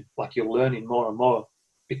progression, like you're learning more and more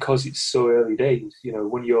because it's so early days.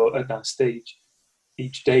 When you're at that stage,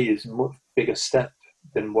 each day is a much bigger step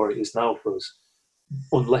than what it is now for us,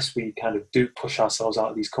 unless we kind of do push ourselves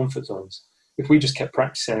out of these comfort zones. If we just kept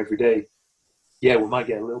practicing every day, we might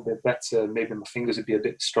get a little bit better. Maybe my fingers would be a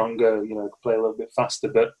bit stronger, could play a little bit faster,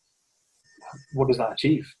 but what does that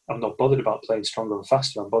achieve? I'm not bothered about playing stronger and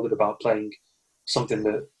faster. I'm bothered about playing something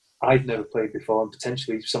that I've never played before and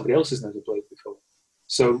potentially somebody else has never played before.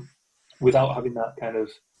 So without having that kind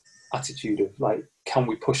of attitude of like, can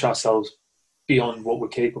we push ourselves beyond what we're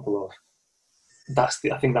capable of?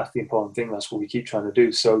 I think that's the important thing. That's what we keep trying to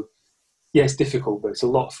do. So it's difficult, but it's a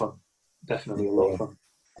lot of fun. Definitely a lot of fun.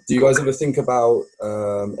 Do you guys ever think about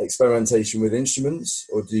experimentation with instruments,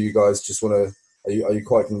 or do you guys just want to? Are you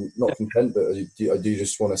quite not content, but do you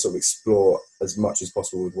just want to sort of explore as much as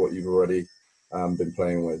possible with what you've already been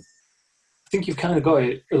playing with? I think you've kind of got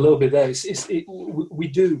it a little bit there. We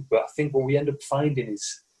do, but I think what we end up finding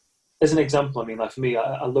is, as an example, I mean, like for me,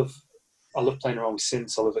 I love playing around with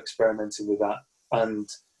synths. I love experimenting with that, and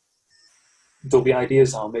there'll be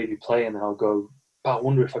ideas I'll maybe play, and I'll go, I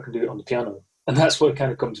wonder if I can do it on the piano. And that's what it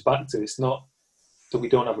kind of comes back to. It's not that we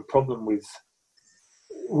don't have a problem with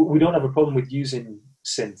using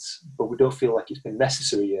synths, but we don't feel like it's been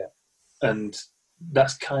necessary yet. And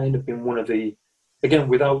that's kind of been one of the, again,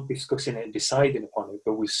 without discussing it and deciding upon it,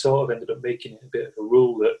 but we've sort of ended up making it a bit of a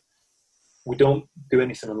rule that we don't do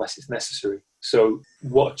anything unless it's necessary. So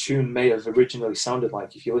what a tune may have originally sounded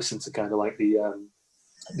like, if you listen to kind of like the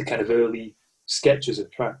kind of early sketches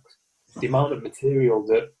of tracks, the amount of material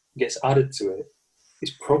that gets added to it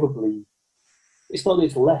is probably, it's not that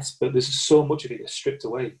it's less, but there's so much of it gets stripped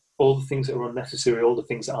away. All the things that are unnecessary, all the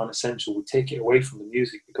things that aren't essential, we take it away from the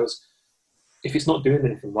music, because if it's not doing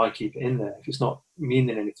anything, why keep it in there? If it's not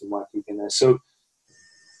meaning anything, why keep it in there? So,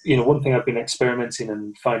 one thing I've been experimenting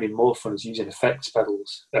and finding more fun is using effects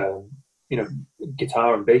pedals,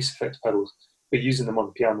 guitar and bass effects pedals, but using them on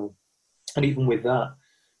the piano. And even with that,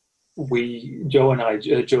 Joe,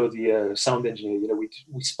 the sound engineer, we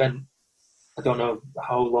spent, I don't know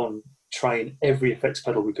how long, trying every effects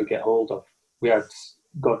pedal we could get hold of. We had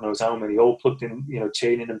God knows how many, all plugged in,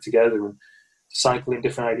 chaining them together and cycling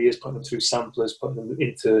different ideas, putting them through samplers, putting them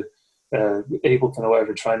into Ableton or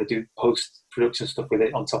whatever, trying to do post-production stuff with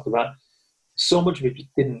it on top of that. So much of it just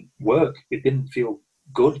didn't work. It didn't feel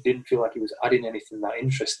good. It didn't feel like it was adding anything that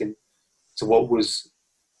interesting to what was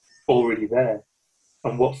already there.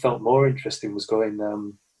 And what felt more interesting was going,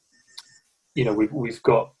 we've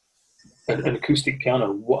got an acoustic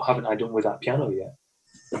piano. What haven't I done with that piano yet?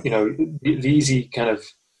 The easy kind of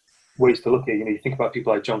ways to look at it, you think about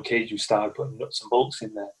people like John Cage who started putting nuts and bolts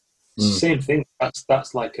in there. Same thing.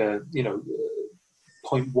 That's like a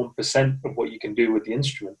 0.1% of what you can do with the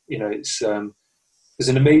instrument. It's there's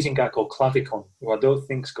an amazing guy called Clavicon who I don't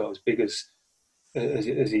think's got as big as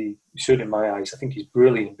he should in my eyes. I think he's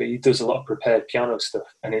brilliant, but he does a lot of prepared piano stuff,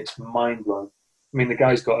 and it's mind blowing. I mean, the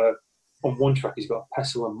guy's got on one track he's got a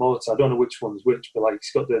pestle and mortar. I don't know which one's which, but like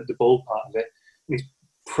he's got the bowl part of it, and he's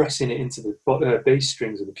pressing it into the bass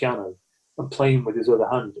strings of the piano and playing with his other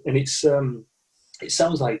hand, and it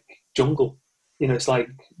sounds like jungle. It's like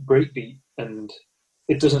breakbeat, and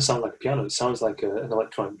it doesn't sound like a piano. It sounds like an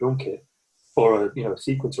electronic drum kit or a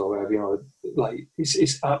sequencer or whatever. Like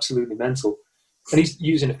it's absolutely mental. And he's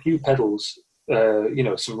using a few pedals,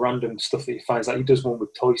 some random stuff that he finds. Like he does one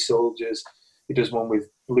with toy soldiers, he does one with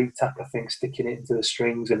blue tack, I think, sticking it into the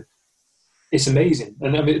strings, and it's amazing.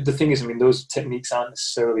 And I mean, the thing is, those techniques aren't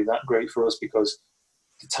necessarily that great for us because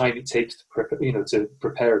the time it takes to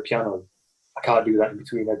prepare a piano, I can't do that in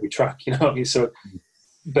between every track. You know what I mean? So,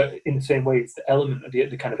 but in the same way, it's the element of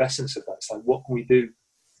the kind of essence of that. It's like, what can we do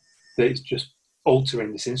that is just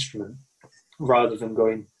altering this instrument rather than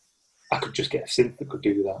going, I could just get a synth that could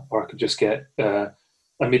do that, or I could just get a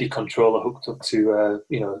a MIDI controller hooked up to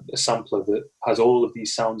a sampler that has all of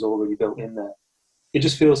these sounds already built in there. It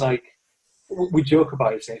just feels like, we joke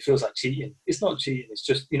about it saying it feels like cheating. It's not cheating. It's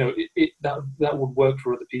just, that would work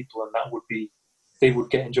for other people, and they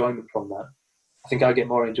would get enjoyment from that. I think I get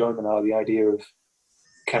more enjoyment out of the idea of,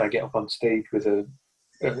 can I get up on stage with a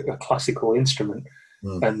classical instrument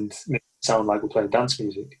and make it sound like we're playing dance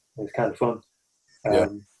music? It's kind of fun.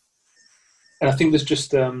 And I think there's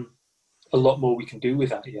just a lot more we can do with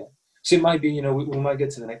that yet. So it might be, we might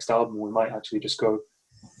get to the next album, we might actually just go,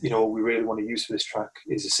 what we really want to use for this track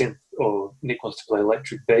is a synth, or Nick wants to play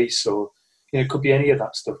electric bass, or, it could be any of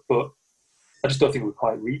that stuff. But I just don't think we've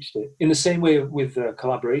quite reached it. In the same way with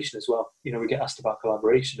collaboration as well. We get asked about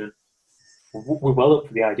collaboration, and we're well up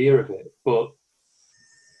for the idea of it. But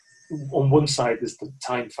on one side, there's the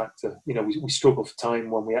time factor. We struggle for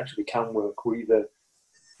time when we actually can work. We're either,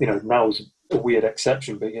 now is a weird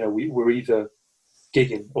exception, but, we're either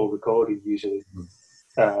gigging or recording usually.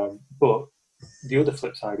 But the other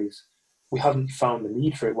flip side is we haven't found the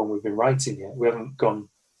need for it when we've been writing yet. We haven't gone,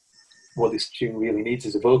 what this tune really needs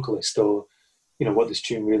is a vocalist, or, what this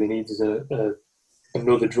tune really needs is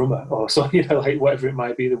another drummer, or so, like whatever it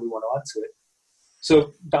might be that we want to add to it.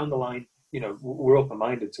 So down the line, we're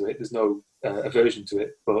open-minded to it. There's no aversion to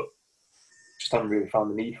it, but just haven't really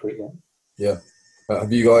found the need for it yet. Yeah.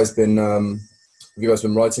 Have you guys been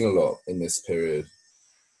writing a lot in this period,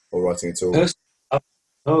 or writing at all?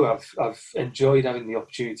 I've enjoyed having the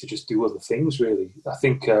opportunity to just do other things, really. I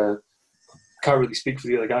think I can't really speak for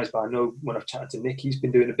the other guys, but I know when I've chatted to Nick, he's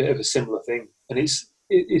been doing a bit of a similar thing, and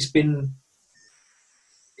it's been.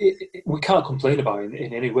 We can't complain about it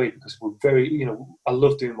in any way, because we're very, I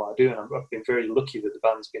love doing what I do, and I've been very lucky that the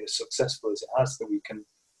band's been as successful as it has, that we can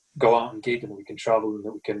go out and gig, and we can travel, and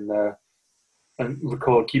that we can and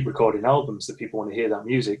keep recording albums that people want to hear that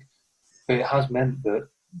music. But it has meant that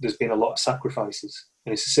there's been a lot of sacrifices,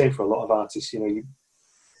 and it's the same for a lot of artists. You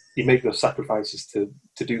make those sacrifices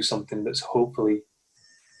to do something that's hopefully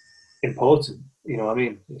important. You know what I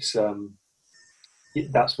mean? It's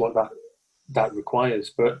that's what that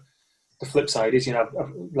requires. But the flip side is,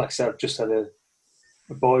 like I said, I've just had a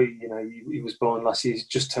boy. He was born last year. He's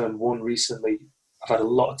just turned 1 recently. I've had a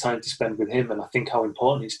lot of time to spend with him, and I think how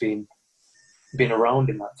important it's been around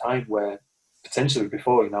in that time, where potentially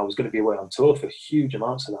before, I was going to be away on tour for huge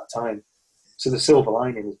amounts of that time. So the silver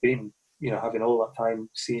lining has been, having all that time,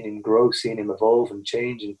 seeing him grow, seeing him evolve and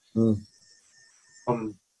change, and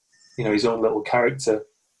his own little character.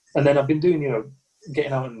 And then I've been doing,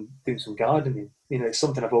 getting out and doing some gardening. It's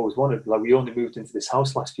something I've always wanted. Like, we only moved into this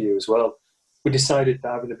house last year as well. We decided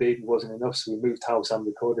that having a baby wasn't enough, so we moved house and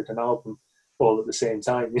recorded an album all at the same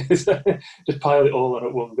time. Just pile it all on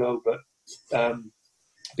at one go. But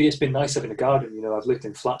it's been nice having a garden. I've lived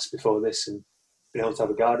in flats before this, and been able to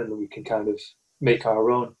have a garden that we can kind of make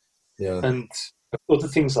our own. Yeah. And other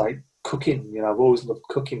things like cooking. I've always loved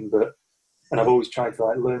cooking, and I've always tried to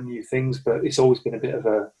learn new things, but it's always been a bit of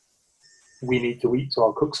a, we need to eat, so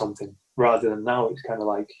I'll cook something. Rather than now, it's kind of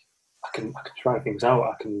like I can try things out.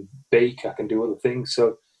 I can bake. I can do other things.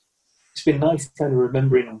 So it's been nice kind of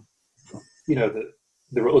remembering, that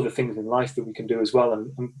there are other things in life that we can do as well,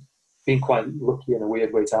 and being quite lucky in a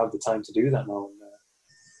weird way to have the time to do that now,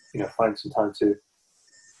 and find some time to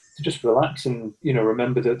just relax and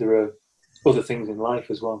remember that there are other things in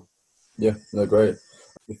life as well. Yeah, no, great.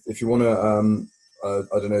 If you want to,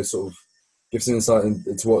 I don't know, sort of give some insight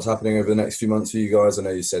into what's happening over the next few months for you guys. I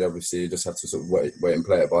know you said obviously you just have to sort of wait and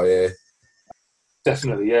play it by ear.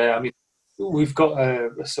 Definitely, yeah. I mean, we've got a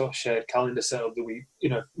sort of shared calendar set up that we,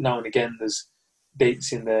 now and again there's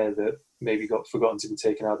dates in there that maybe got forgotten to be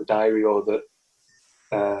taken out of the diary, or that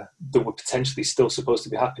were potentially still supposed to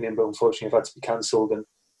be happening, but unfortunately have had to be cancelled. And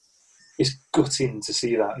it's gutting to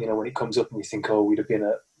see that, when it comes up and you think, oh, we'd have been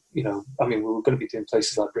at, we were going to be doing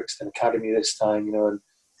places like Brixton Academy this time, and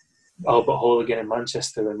Albert Hall again in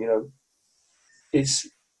Manchester, and it's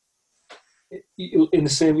in the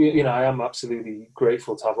same way. I am absolutely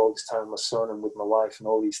grateful to have all this time with my son and with my wife and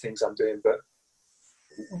all these things I'm doing, but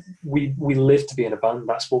we live to be in a band.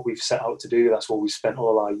 That's what we've set out to do. That's what we've spent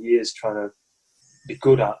all our years trying to be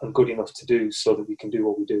good at and good enough to do, so that we can do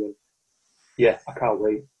what we do. And yeah, I can't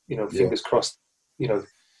wait. Fingers crossed.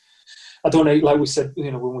 I don't know, like we said,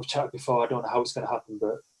 when we've chatted before, I don't know how it's going to happen,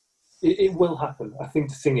 but it will happen. I think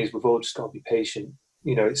the thing is, we've all just got to be patient.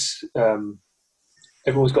 It's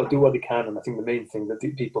everyone's got to do what they can, and I think the main thing that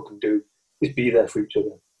people can do is be there for each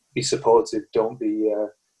other, be supportive, don't be,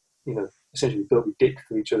 essentially don't be dick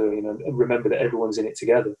to each other, and remember that everyone's in it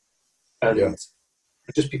together, and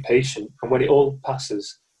just be patient. And when it all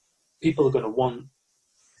passes, people are going to want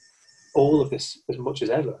all of this as much as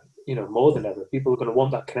ever, more than ever. People are going to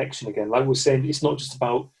want that connection again. Like we're saying, it's not just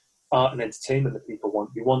about art and entertainment that people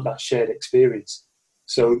want. We want that shared experience.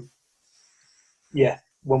 So, yeah,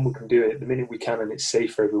 when we can do it, the minute we can and it's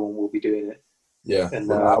safe for everyone, we'll be doing it. Yeah, and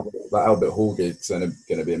that Albert Hall gig's going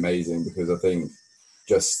to be amazing, because I think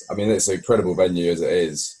it's an incredible venue as it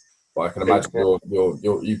is, but I can imagine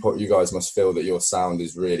you guys must feel that your sound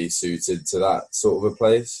is really suited to that sort of a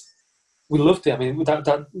place. We loved it. I mean,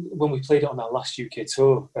 that when we played it on our last UK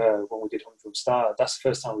tour, when we did Hunt from Star, that's the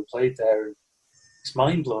first time we played there, and it's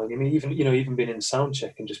mind blowing. I mean, even being in the sound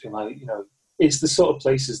check and just being like, it's the sort of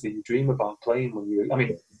places that you dream about playing when you. I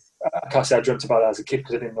mean, I can't say I dreamt about that as a kid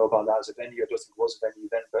because I didn't know about that as a venue. I don't think it was a venue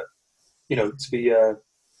then, but to be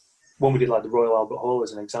when we did like the Royal Albert Hall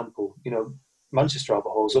as an example, Manchester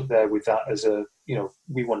Albert Hall's up there with that as a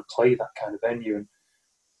we want to play that kind of venue.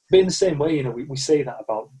 But in the same way, we say that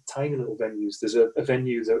about tiny little venues. There's a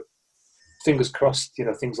venue that, fingers crossed,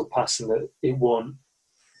 things will pass and that it won't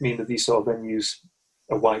mean that these sort of venues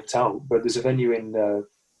are wiped out. But there's a venue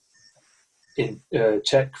in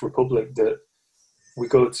Czech Republic that we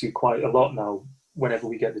go to quite a lot now. Whenever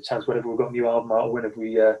we get the chance, whenever we've got a new album out, or whenever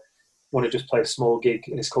we want to just play a small gig,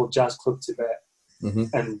 and it's called Jazz Club Tibet. Mm-hmm.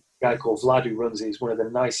 And a guy called Vlad who runs it is one of the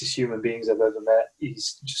nicest human beings I've ever met.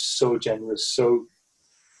 He's just so generous, so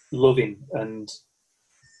loving, and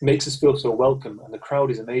makes us feel so welcome, and the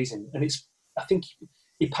crowd is amazing. And I think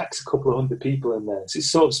he packs a couple of 100 people in there. So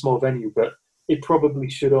it's sort of a small venue, but it probably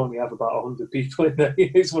should only have about 100 people in there.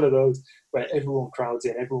 It's one of those where everyone crowds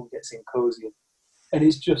in, everyone gets in cozy, and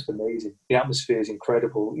it's just amazing. The atmosphere is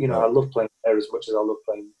incredible. I love playing there as much as I love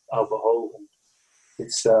playing Albert Hall. And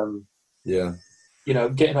it's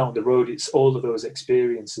getting out on the road, it's all of those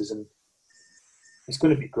experiences, and it's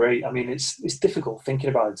going to be great. I mean, it's difficult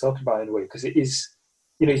thinking about it and talking about it in a way, because it is,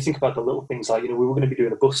 you think about the little things like, we were going to be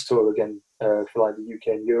doing a bus tour again for like the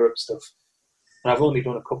UK and Europe stuff. And I've only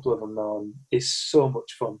done a couple of them now, and it's so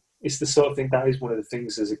much fun. It's the sort of thing that is one of the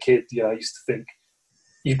things as a kid, I used to think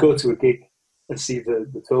you go to a gig and see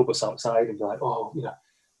the tour bus outside and be like, oh,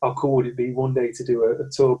 how cool would it be one day to do a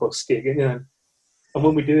tour bus gig? And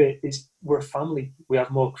when we do it, we're a family. We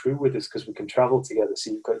have more crew with us because we can travel together.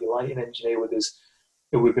 So you've got your lighting engineer with us,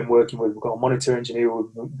 who we've been working with. We've got a monitor engineer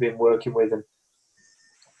who we've been working with, and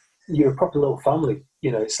you're a proper little family.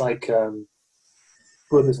 It's like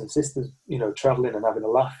brothers and sisters, traveling and having a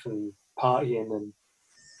laugh and partying, and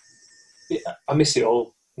I miss it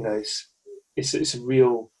all. It's a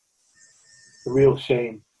real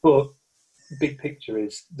shame. But the big picture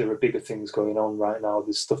is there are bigger things going on right now.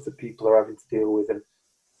 There's stuff that people are having to deal with, and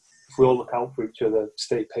if we all look out for each other,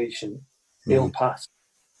 stay patient, it'll pass.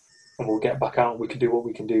 And we'll get back out and we can do what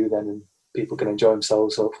we can do then, and people can enjoy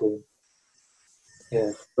themselves, hopefully.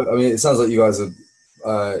 Yeah. But I mean, it sounds like you guys are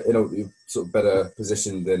in a sort of better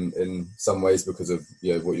positioned in some ways because of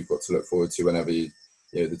what you've got to look forward to whenever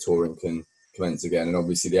the touring can commence again, and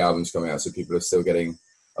obviously the album's coming out, so people are still getting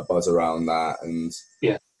a buzz around that. And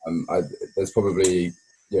there's probably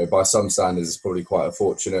by some standards it's probably quite a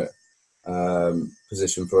fortunate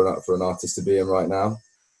position for an artist to be in right now.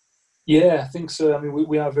 Yeah, I think so. I mean,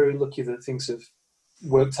 we are very lucky that things have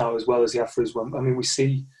worked out as well as they have for us. I mean, we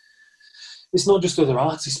see it's not just other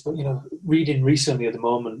artists, but reading recently at the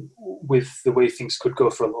moment with the way things could go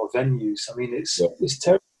for a lot of venues. I mean, it's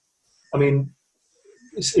terrible. I mean,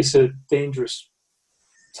 it's a dangerous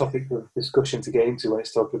topic of discussion to get into when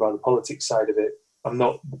it's talking about the politics side of it. I'm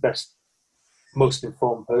not the most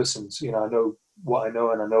informed person. So, I know what I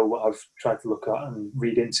know, and I know what I've tried to look at and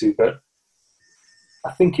read into, but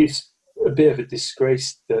I think it's a bit of a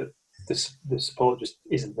disgrace that the support just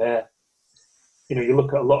isn't there. You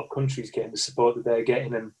look at a lot of countries getting the support that they're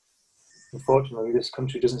getting, and unfortunately this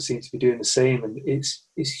country doesn't seem to be doing the same, and it's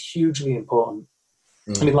hugely important.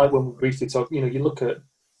 I mean, like when we briefly talked, you look at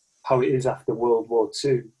how it is after World War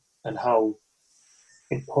II and how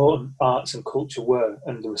important arts and culture were,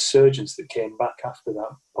 and the resurgence that came back after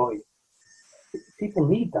that point. People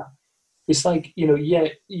need that. It's like,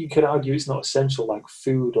 you could argue it's not essential like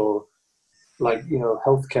food or like,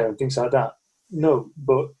 healthcare and things like that. No,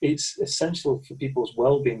 but it's essential for people's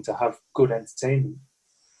well-being to have good entertainment.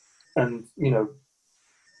 And,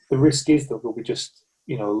 the risk is that there'll be just,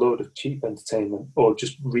 a load of cheap entertainment or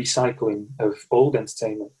just recycling of old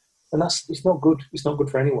entertainment. And it's not good. It's not good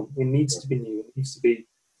for anyone. It needs to be new. It needs to be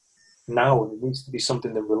now, and it needs to be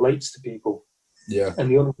something that relates to people. Yeah. And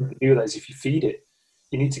the only way to do that is if you feed it.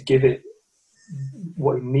 You need to give it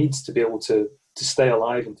what it needs to be able to stay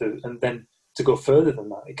alive and then to go further than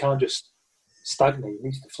that. It can't just stagnate. It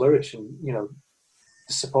needs to flourish, and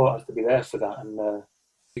the support has to be there for that. And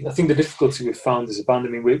I think the difficulty we've found as a band, I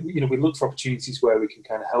mean, we look for opportunities where we can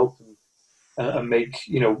kind of help and make,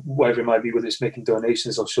 whatever it might be, whether it's making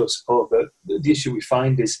donations or show support. But the issue we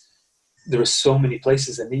find is there are so many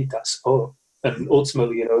places that need that support. And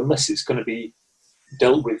ultimately, unless it's going to be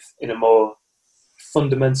dealt with in a more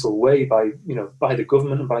fundamental way by the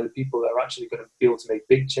government and by the people that are actually going to be able to make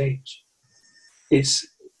big change, it's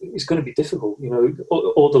going to be difficult.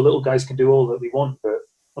 All the little guys can do all that they want, but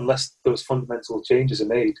unless those fundamental changes are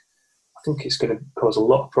made, I think it's going to cause a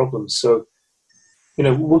lot of problems. So,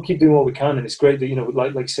 we'll keep doing what we can, and it's great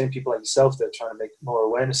that like saying people like yourself that are trying to make more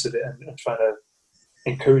awareness of it and trying to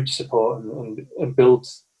encourage support and build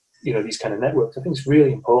these kind of networks. I think it's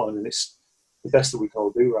really important, and it's the best that we can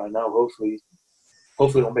all do right now. Hopefully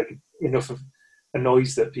it'll make enough of a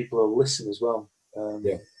noise that people will listen as well.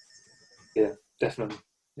 Yeah, definitely.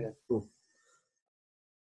 Yeah. Cool.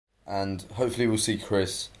 And hopefully we'll see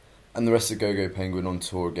Chris and the rest of Go Go Penguin on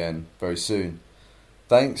tour again very soon.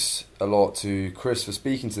 Thanks a lot to Chris for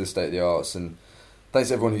speaking to the State of the Arts, and thanks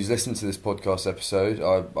to everyone who's listened to this podcast episode.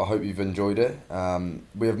 I hope you've enjoyed it.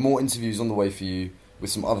 We have more interviews on the way for you with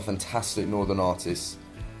some other fantastic Northern artists.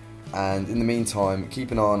 And in the meantime,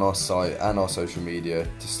 keep an eye on our site and our social media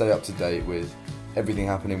to stay up to date with everything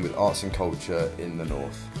happening with arts and culture in the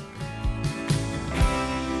North.